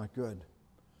around that's not good.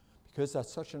 Because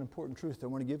that's such an important truth, I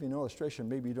want to give you an illustration.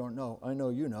 Maybe you don't know. I know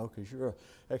you know, because you're an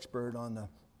expert on the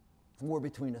war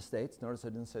between the states. Notice I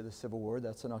didn't say the Civil War.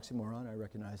 That's an oxymoron. I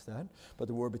recognize that. But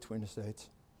the war between the states.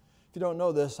 If you don't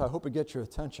know this, I hope it gets your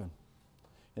attention.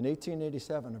 In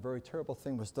 1887, a very terrible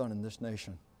thing was done in this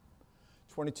nation.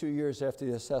 22 years after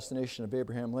the assassination of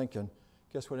Abraham Lincoln,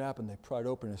 guess what happened? They pried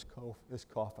open his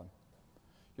coffin.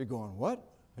 You're going, what?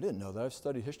 I didn't know that. I've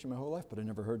studied history my whole life, but I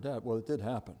never heard that. Well, it did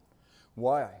happen.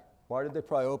 Why? Why did they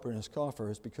pry open his coffin?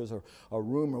 It's because a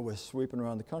rumor was sweeping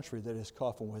around the country that his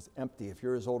coffin was empty. If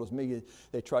you're as old as me,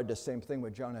 they tried the same thing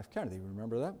with John F. Kennedy.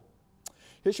 Remember that?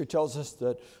 History tells us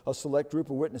that a select group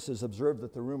of witnesses observed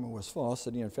that the rumor was false,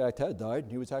 that he in fact had died.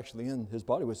 He was actually his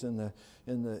body was in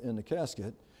the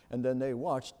casket. And then they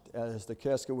watched as the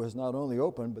casket was not only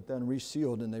opened, but then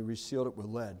resealed, and they resealed it with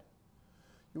lead.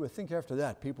 You would think after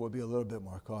that, people would be a little bit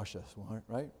more cautious,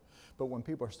 right? But when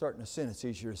people are starting to sin, it's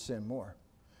easier to sin more.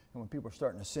 And when people are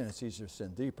starting to sin, it's easier to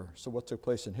sin deeper. So what took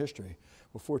place in history?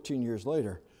 Well, 14 years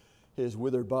later, his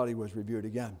withered body was reviewed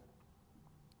again.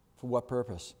 For what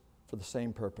purpose? For the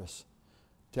same purpose.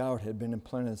 Doubt had been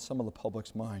implanted in some of the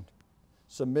public's mind.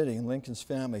 Submitting Lincoln's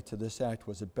family to this act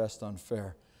was at best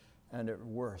unfair. And at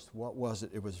worst, what was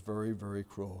it? It was very, very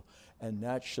cruel. And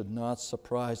that should not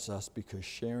surprise us, because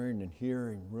sharing and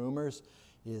hearing rumors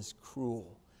is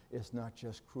cruel. It's not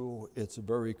just cruel, it's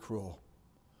very cruel.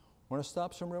 Want to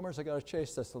stop some rumors? I got to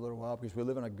chase this a little while because we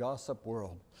live in a gossip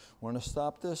world. Want to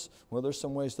stop this? Well, there's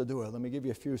some ways to do it. Let me give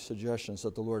you a few suggestions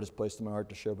that the Lord has placed in my heart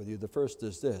to share with you. The first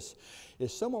is this.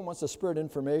 If someone wants to spread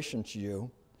information to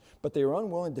you, but they are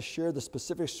unwilling to share the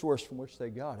specific source from which they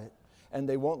got it, and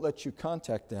they won't let you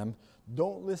contact them,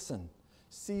 don't listen.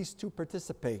 Cease to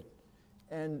participate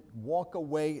and walk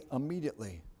away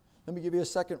immediately. Let me give you a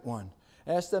second one.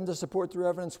 Ask them to support their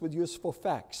evidence with useful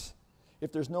facts.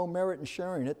 If there's no merit in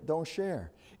sharing it, don't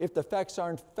share. If the facts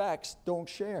aren't facts, don't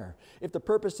share. If the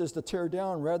purpose is to tear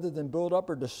down rather than build up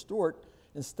or distort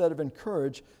instead of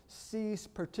encourage, cease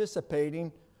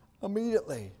participating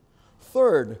immediately.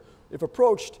 Third, if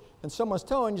approached and someone's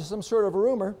telling you some sort of a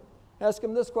rumor, ask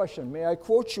them this question. May I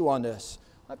quote you on this?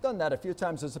 I've done that a few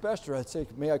times as a pastor. I'd say,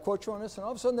 may I quote you on this? And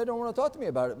all of a sudden they don't want to talk to me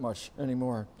about it much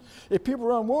anymore. If people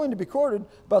are unwilling to be quoted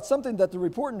about something that they're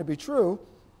reporting to be true,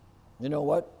 you know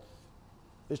what?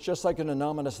 It's just like an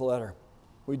anonymous letter.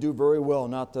 We do very well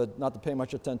not to pay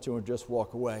much attention to and just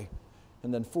walk away.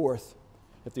 And then fourth,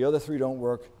 if the other three don't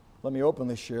work, let me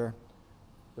openly share.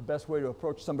 The best way to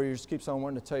approach somebody who just keeps on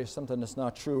wanting to tell you something that's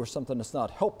not true or something that's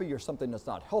not healthy or something that's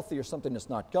not healthy or something that's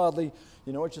not godly,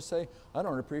 you know what you say? I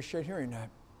don't appreciate hearing that.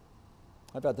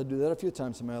 I've had to do that a few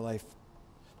times in my life.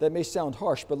 That may sound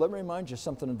harsh, but let me remind you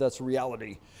something that's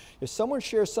reality. If someone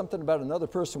shares something about another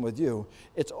person with you,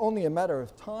 it's only a matter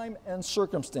of time and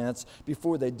circumstance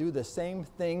before they do the same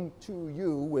thing to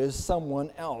you with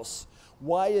someone else.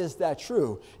 Why is that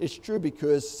true? It's true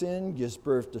because sin gives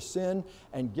birth to sin,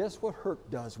 and guess what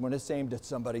hurt does when it's aimed at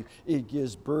somebody? It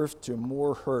gives birth to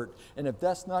more hurt. And if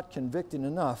that's not convicting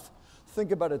enough,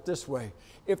 think about it this way.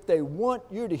 If they want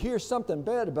you to hear something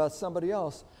bad about somebody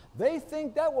else, they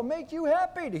think that will make you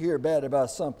happy to hear bad about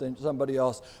somebody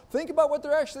else. Think about what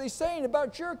they're actually saying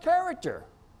about your character,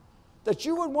 that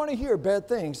you would want to hear bad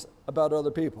things about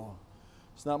other people.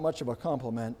 It's not much of a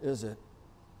compliment, is it?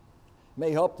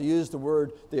 May help to use the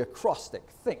word, the acrostic,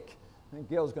 think. I think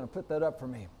Gail's going to put that up for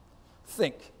me.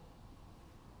 Think.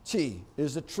 T,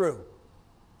 is it true?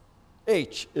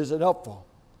 H, is it helpful?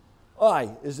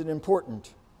 I, is it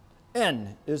important?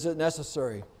 N, is it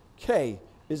necessary? K,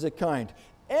 is it kind?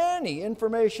 Any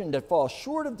information that falls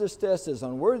short of this test is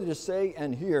unworthy to say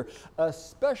and hear,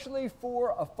 especially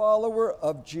for a follower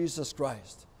of Jesus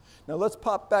Christ. Now let's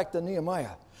pop back to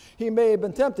Nehemiah. He may have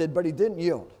been tempted, but he didn't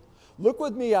yield. Look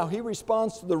with me how he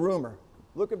responds to the rumor.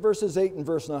 Look at verses 8 and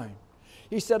verse 9.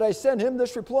 He said, I sent him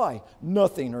this reply,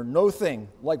 nothing or no thing.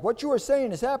 Like what you are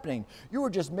saying is happening. You were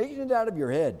just making it out of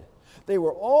your head. They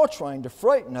were all trying to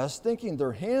frighten us, thinking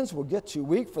their hands will get too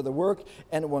weak for the work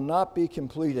and it will not be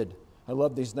completed. I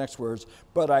love these next words.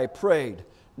 But I prayed,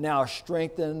 now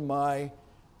strengthen my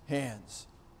hands.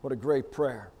 What a great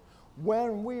prayer.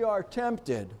 When we are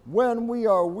tempted, when we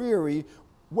are weary,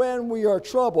 when we are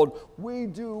troubled, we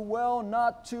do well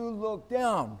not to look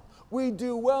down. We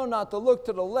do well not to look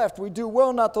to the left. We do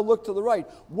well not to look to the right.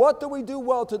 What do we do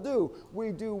well to do?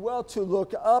 We do well to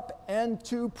look up and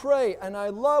to pray. And I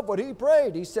love what he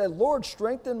prayed. He said, Lord,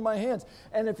 strengthen my hands.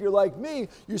 And if you're like me,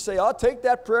 you say, I'll take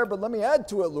that prayer, but let me add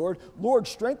to it, Lord. Lord,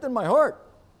 strengthen my heart.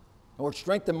 Lord,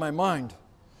 strengthen my mind.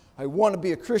 I want to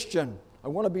be a Christian. I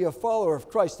want to be a follower of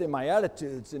Christ in my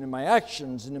attitudes and in my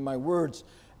actions and in my words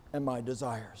and my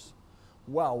desires.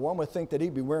 Wow, one would think that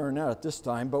he'd be wearing out at this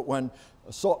time, but when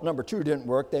assault number 2 didn't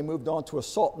work, they moved on to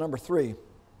assault number 3.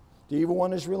 The evil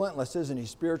one is relentless, isn't he?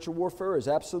 Spiritual warfare is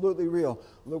absolutely real.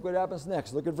 Look what happens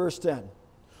next. Look at verse 10.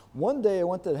 One day I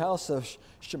went to the house of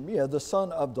Shemaiah, the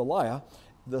son of Delaiah,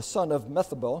 the son of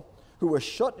Methabel, who was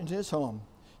shut in his home.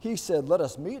 He said, let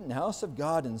us meet in the house of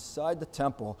God inside the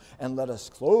temple, and let us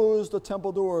close the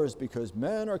temple doors, because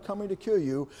men are coming to kill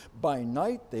you. By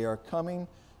night they are coming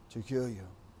to kill you.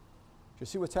 You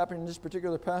see what's happening in this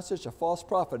particular passage? A false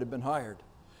prophet had been hired.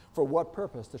 For what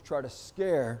purpose? To try to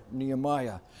scare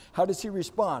Nehemiah. How does he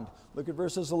respond? Look at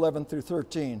verses 11 through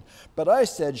 13. But I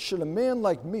said, should a man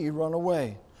like me run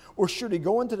away? Or should he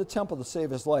go into the temple to save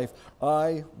his life?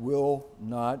 I will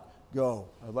not go.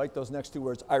 I like those next 2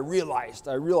 words. I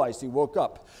realized he woke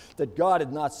up that God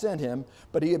had not sent him,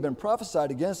 but he had been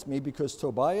prophesied against me because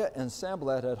Tobiah and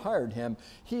Sanballat had hired him.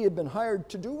 He had been hired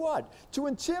to do what? To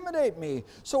intimidate me.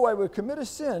 So I would commit a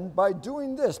sin by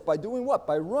doing this. By doing what?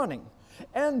 By running.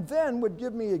 And then would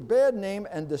give me a bad name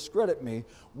and discredit me.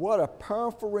 What a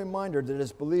powerful reminder that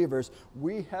as believers,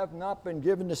 we have not been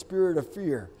given the spirit of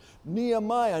fear.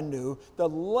 Nehemiah knew the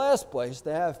last place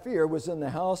to have fear was in the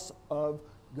house of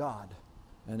God.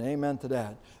 And amen to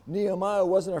that. Nehemiah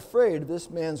wasn't afraid of this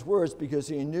man's words because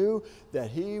he knew that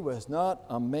he was not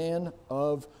a man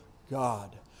of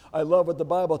God. I love what the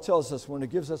Bible tells us when it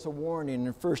gives us a warning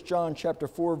in 1 John chapter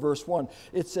 4, verse 1.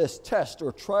 It says, test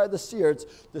or try the spirits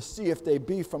to see if they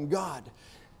be from God.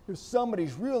 If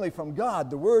somebody's really from God,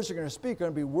 the words they're going to speak are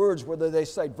going to be words, whether they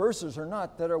cite verses or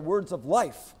not, that are words of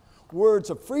life, words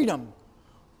of freedom,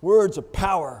 words of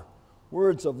power,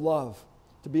 words of love.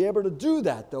 To be able to do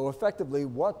that, though, effectively,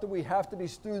 what do we have to be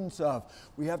students of?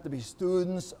 We have to be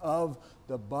students of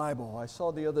the Bible. I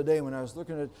saw the other day when I was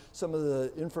looking at some of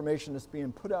the information that's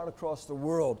being put out across the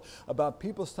world about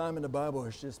people's time in the Bible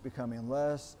is just becoming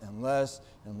less and less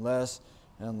and less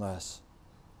and less.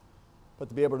 But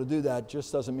to be able to do that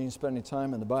just doesn't mean spending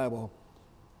time in the Bible.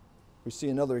 We see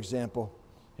another example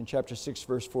in chapter 6,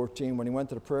 verse 14. When he went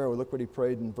to the prayer, look what he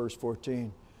prayed in verse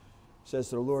 14. Says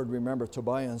to the Lord, remember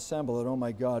Tobiah and Sanballat, oh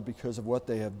my God, because of what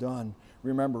they have done.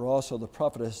 Remember also the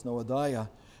prophetess Noadiah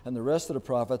and the rest of the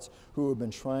prophets who have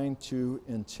been trying to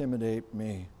intimidate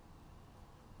me.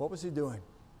 What was he doing?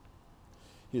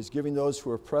 He is giving those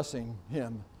who are pressing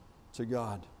him to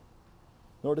God.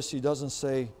 Notice he doesn't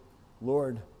say,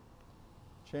 Lord,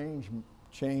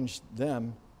 change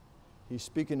them. He's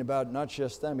speaking about not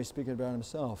just them, he's speaking about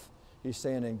himself. He's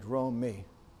saying, and grow me.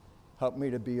 Help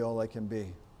me to be all I can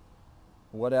be.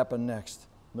 What happened next?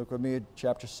 Look with me at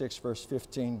chapter 6, verse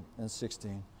 15 and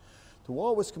 16. The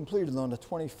wall was completed on the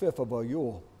 25th of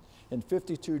Elul in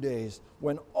 52 days.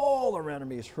 When all our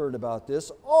enemies heard about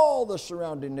this, all the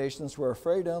surrounding nations were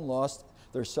afraid and lost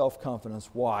their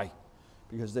self-confidence. Why?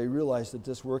 Because they realized that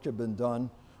this work had been done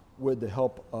with the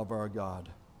help of our God.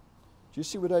 Do you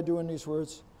see what I do in these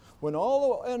words? When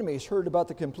all the enemies heard about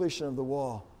the completion of the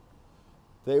wall,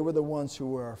 they were the ones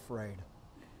who were afraid.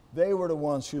 They were the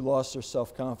ones who lost their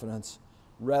self-confidence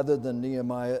rather than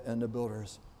Nehemiah and the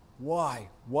builders. Why?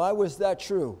 Why was that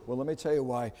true? Well, let me tell you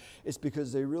why. It's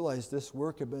because they realized this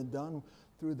work had been done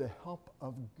through the help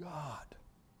of God.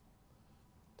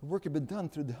 The work had been done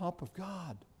through the help of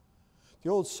God. The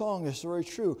old song is very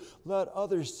true. Let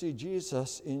others see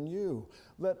Jesus in you.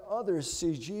 Let others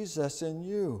see Jesus in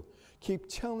you. Keep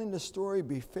telling the story.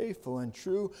 Be faithful and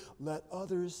true. Let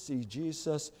others see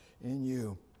Jesus in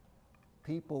you.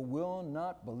 People will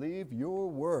not believe your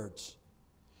words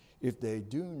if they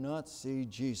do not see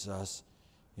Jesus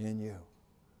in you.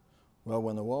 Well,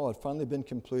 when the wall had finally been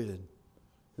completed,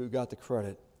 who got the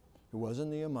credit? It wasn't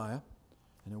Nehemiah,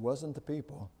 and it wasn't the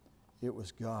people. It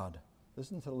was God.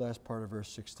 Listen to the last part of verse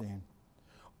 16.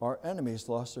 Our enemies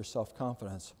lost their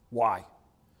self-confidence. Why?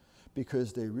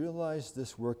 Because they realized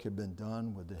this work had been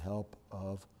done with the help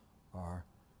of our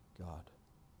God.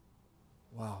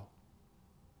 Wow.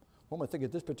 One might think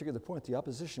at this particular point the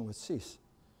opposition would cease.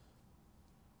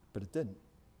 But it didn't.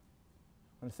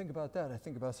 When I think about that, I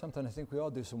think about something I think we all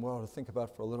do some well to think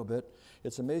about for a little bit.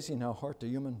 It's amazing how hard the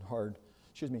human heart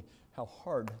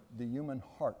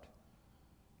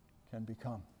can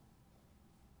become.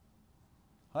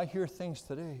 I hear things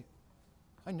today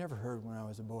I never heard when I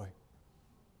was a boy.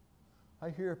 I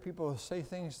hear people say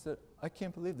things that I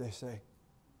can't believe they say.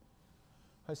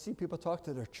 I see people talk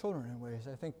to their children in ways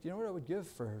I think, you know what I would give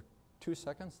for 2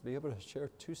 seconds to be able to share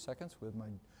 2 seconds with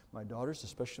my daughters,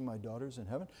 especially my daughters in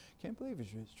heaven. Can't believe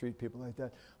you treat people like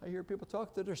that. I hear people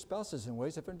talk to their spouses in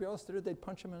ways if anybody else did it, they'd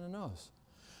punch them in the nose.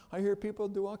 I hear people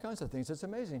do all kinds of things. It's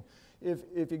amazing.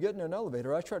 If you get in an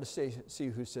elevator, I try to see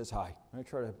who says hi. I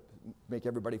try to make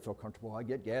everybody feel comfortable. I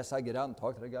get gas, I get out and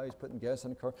talk to the guy who's putting gas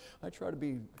in the car. I try to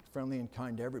be friendly and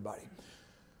kind to everybody.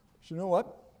 But you know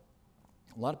what?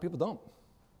 A lot of people don't.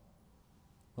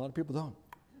 A lot of people don't.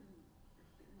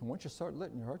 And once you start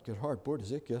letting your heart get hard, boy,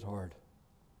 does it get hard.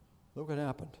 Look what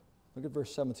happened. Look at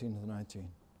verse 17 to 19.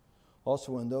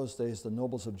 Also in those days, the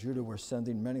nobles of Judah were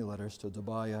sending many letters to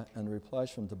Tobiah, and the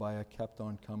replies from Tobiah kept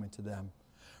on coming to them.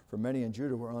 For many in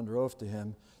Judah were under oath to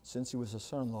him, since he was a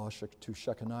son-in-law to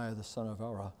Shechaniah the son of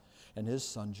Ara, and his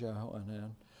son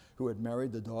Jehohanan, who had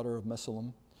married the daughter of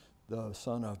Meshullam, the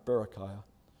son of Berechiah.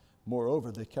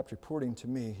 Moreover, they kept reporting to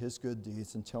me his good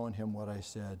deeds and telling him what I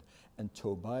said. And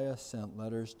Tobiah sent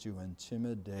letters to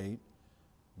intimidate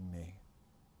me.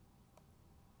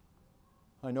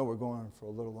 I know we're going for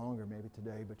a little longer maybe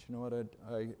today, but you know what?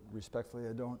 I respectfully,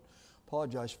 I don't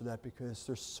apologize for that, because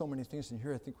there's so many things in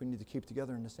here I think we need to keep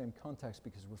together in the same context,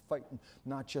 because we're fighting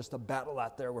not just a battle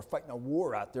out there, we're fighting a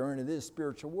war out there, and it is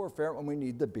spiritual warfare, and we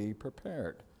need to be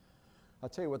prepared. I'll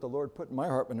tell you what the Lord put in my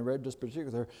heart when I read this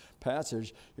particular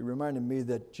passage. It reminded me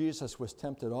that Jesus was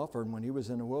tempted often when he was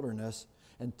in the wilderness.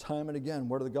 And time and again,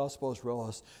 what do the Gospels tell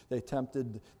us? They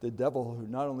tempted the devil, who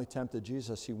not only tempted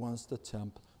Jesus, he wants to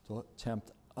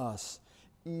tempt us.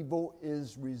 Evil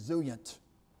is resilient.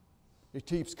 It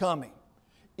keeps coming.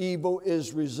 Evil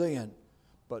is resilient.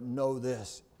 But know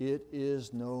this, it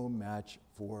is no match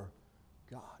for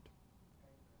God.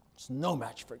 It's no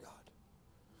match for God.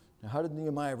 Now, how did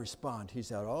Nehemiah respond? He's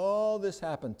had all this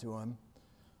happen to him.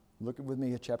 Look with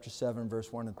me at chapter 7,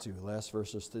 verse 1 and 2, last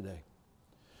verses today.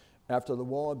 After the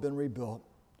wall had been rebuilt,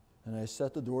 and I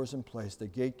set the doors in place, the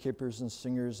gatekeepers and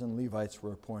singers and Levites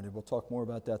were appointed. We'll talk more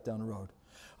about that down the road.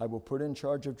 I will put in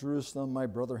charge of Jerusalem my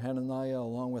brother Hananiah,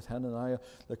 along with Hananiah,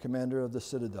 the commander of the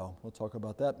citadel. We'll talk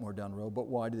about that more down the road. But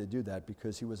why did they do that?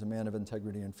 Because he was a man of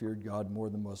integrity and feared God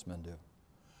more than most men do.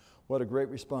 What a great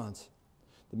response.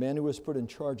 The man who was put in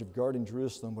charge of guarding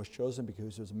Jerusalem was chosen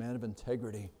because he was a man of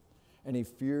integrity, and he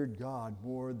feared God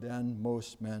more than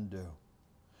most men do.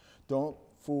 Don't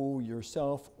fool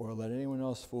yourself or let anyone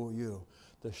else fool you.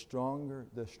 The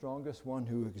strongest one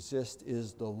who exists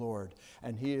is the Lord.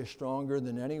 And He is stronger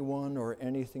than anyone or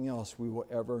anything else we will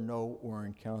ever know or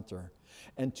encounter.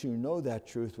 And to know that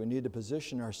truth, we need to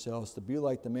position ourselves to be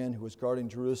like the man who was guarding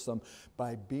Jerusalem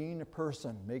by being a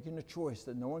person, making a choice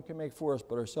that no one can make for us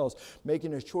but ourselves,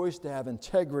 making a choice to have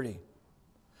integrity,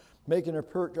 making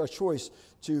a choice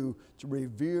to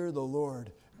revere the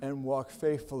Lord and walk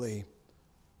faithfully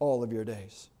all of your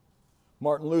days.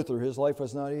 Martin Luther, his life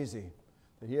was not easy.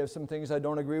 Did he have some things I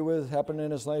don't agree with happen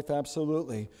in his life?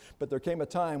 Absolutely. But there came a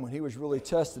time when he was really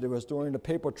tested. It was during the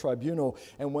papal tribunal.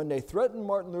 And when they threatened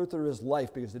Martin Luther his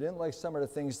life because they didn't like some of the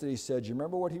things that he said, you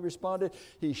remember what he responded?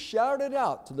 He shouted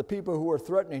out to the people who were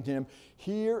threatening him,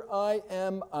 "Here I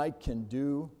am, I can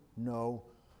do no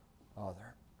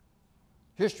other."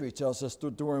 History tells us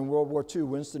that during World War II,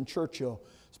 Winston Churchill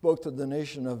spoke to the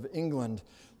nation of England.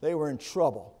 They were in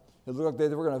trouble. It looked like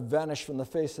they were going to vanish from the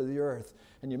face of the earth.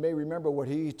 And you may remember what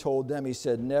he told them. He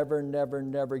said, never, never,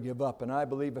 never give up. And I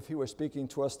believe if he were speaking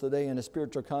to us today in a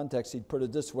spiritual context, he'd put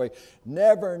it this way: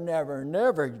 never, never,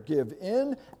 never give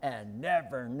in, and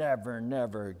never, never,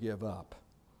 never give up.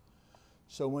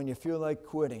 So when you feel like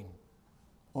quitting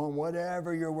on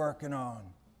whatever you're working on,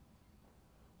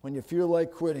 when you feel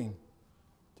like quitting,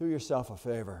 do yourself a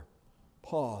favor.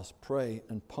 Pause, pray,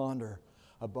 and ponder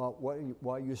about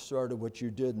why you started what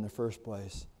you did in the first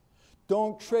place.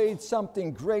 Don't trade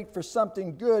something great for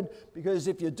something good, because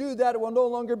if you do that, it will no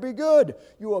longer be good.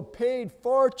 You have paid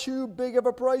far too big of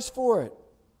a price for it.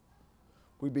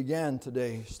 We began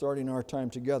today, starting our time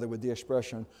together, with the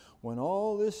expression, when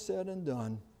all is said and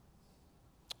done.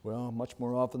 Well, much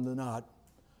more often than not,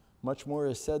 much more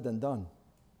is said than done.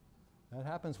 That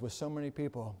happens with so many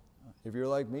people. If you're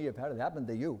like me, you've had it happen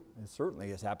to you. It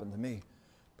certainly has happened to me.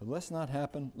 But let's not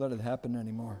let it happen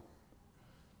anymore.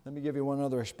 Let me give you one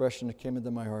other expression that came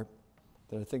into my heart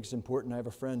that I think is important. I have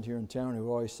a friend here in town who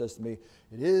always says to me,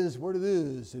 "It is what it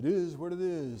is, it is what it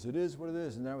is, it is what it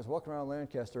is." And I was walking around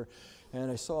Lancaster and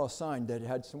I saw a sign that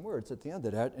had some words at the end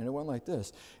of that, and it went like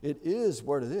this: "It is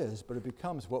what it is, but it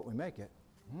becomes what we make it."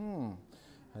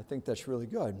 I think that's really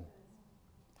good.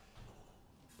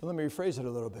 But let me rephrase it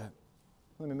a little bit.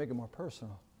 Let me make it more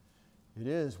personal. It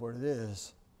is what it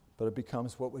is, but it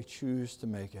becomes what we choose to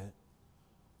make it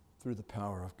through the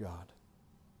power of God.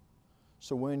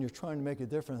 So when you're trying to make a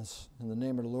difference in the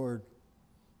name of the Lord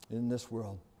in this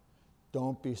world,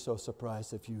 don't be so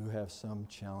surprised if you have some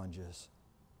challenges.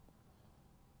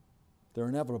 They're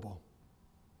inevitable.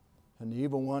 And the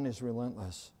evil one is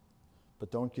relentless. But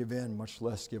don't give in, much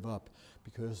less give up,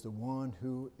 because the one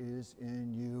who is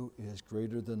in you is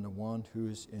greater than the one who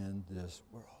is in this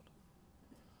world.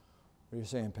 What are you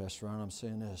saying, Pastor Ron? I'm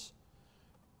saying this: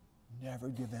 never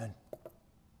give in.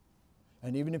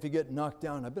 And even if you get knocked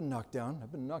down, I've been knocked down.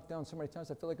 I've been knocked down so many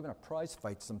times, I feel like I'm in a prize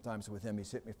fight sometimes with him.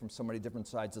 He's hit me from so many different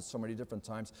sides at so many different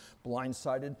times,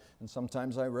 blindsided, and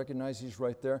sometimes I recognize he's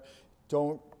right there.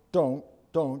 Don't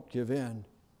give in.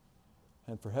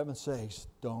 And for heaven's sakes,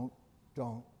 don't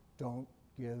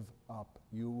give up.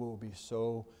 You will be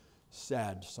so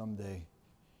sad someday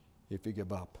if you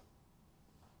give up.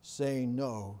 Say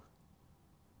no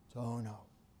to oh no.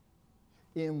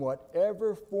 In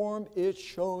whatever form it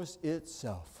shows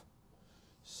itself,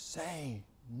 say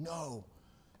no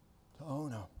to oh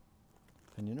no.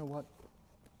 And you know what?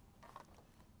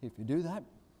 If you do that,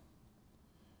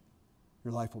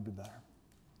 your life will be better.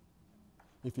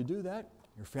 If you do that,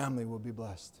 your family will be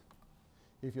blessed.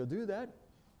 If you'll do that,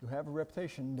 you'll have a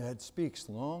reputation that speaks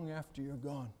long after you're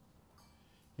gone.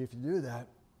 If you do that,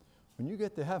 when you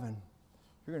get to heaven,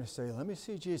 you're going to say, "Let me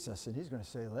see Jesus," and He's going to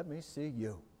say, "Let me see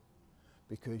you,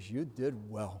 because you did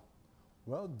well.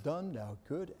 Well done, thou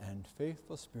good and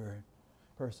faithful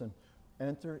person.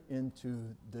 Enter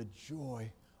into the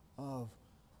joy of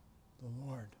the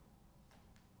Lord."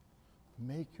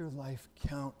 Make your life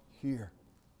count here.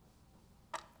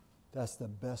 That's the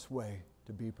best way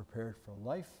to be prepared for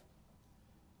life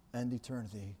and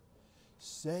eternity.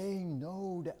 Say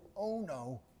no to oh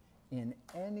no in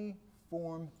any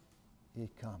form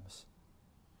it comes.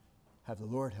 Have the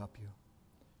Lord help you.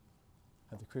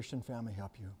 Have the Christian family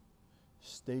help you.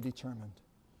 Stay determined.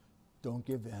 Don't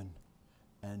give in.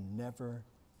 And never,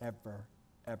 ever,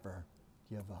 ever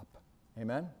give up.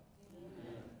 Amen?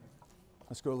 Amen.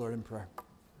 Let's go, Lord, in prayer.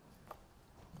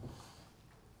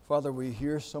 Father, we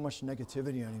hear so much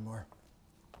negativity anymore.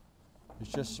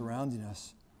 It's just surrounding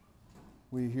us.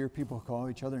 We hear people call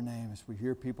each other names. We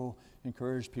hear people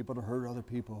encourage people to hurt other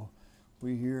people.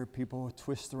 We hear people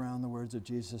twist around the words of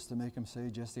Jesus to make them say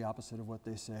just the opposite of what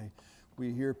they say.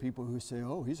 We hear people who say,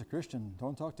 "Oh, he's a Christian.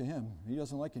 Don't talk to him. He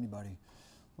doesn't like anybody."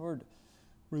 Lord,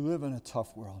 we live in a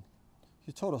tough world.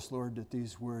 You told us, Lord, that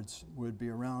these words would be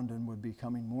around and would be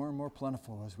becoming more and more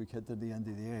plentiful as we get to the end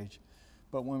of the age.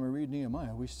 But when we read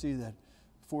Nehemiah, we see that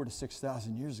 4,000 to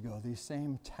 6,000 years ago, these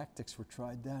same tactics were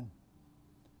tried then.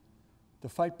 To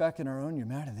fight back in our own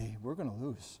humanity, we're going to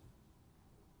lose.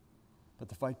 But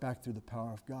to fight back through the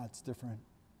power of God, it's different.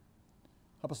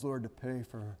 Help us, Lord, to pray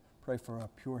for our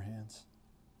pure hands,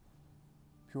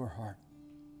 pure heart,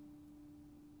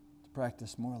 to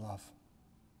practice more love,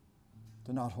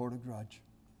 to not hold a grudge,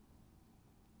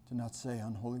 to not say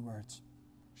unholy words,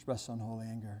 express unholy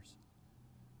angers,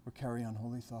 or carry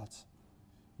unholy thoughts.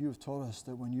 You have told us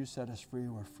that when you set us free,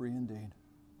 we're free indeed.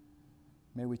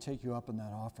 May we take you up on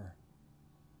that offer.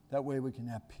 That way we can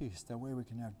have peace. That way we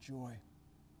can have joy.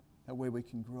 That way we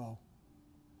can grow.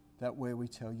 That way we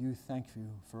tell you thank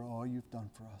you for all you've done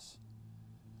for us.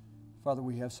 Father,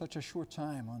 we have such a short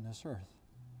time on this earth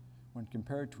when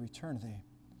compared to eternity.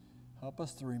 Help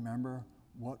us to remember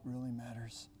what really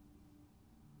matters.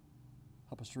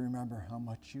 Help us to remember how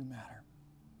much you matter.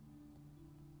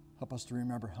 Help us to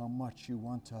remember how much you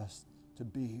want us to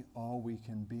be all we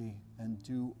can be and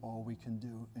do all we can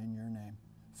do in your name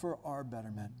for our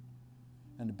betterment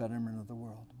and the betterment of the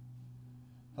world.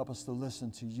 Help us to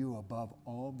listen to you above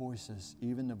all voices,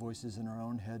 even the voices in our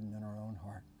own head and in our own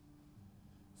heart.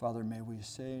 Father, may we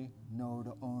say no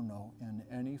to oh no in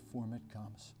any form it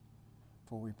comes,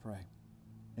 for we pray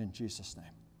in Jesus'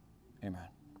 name.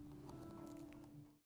 Amen.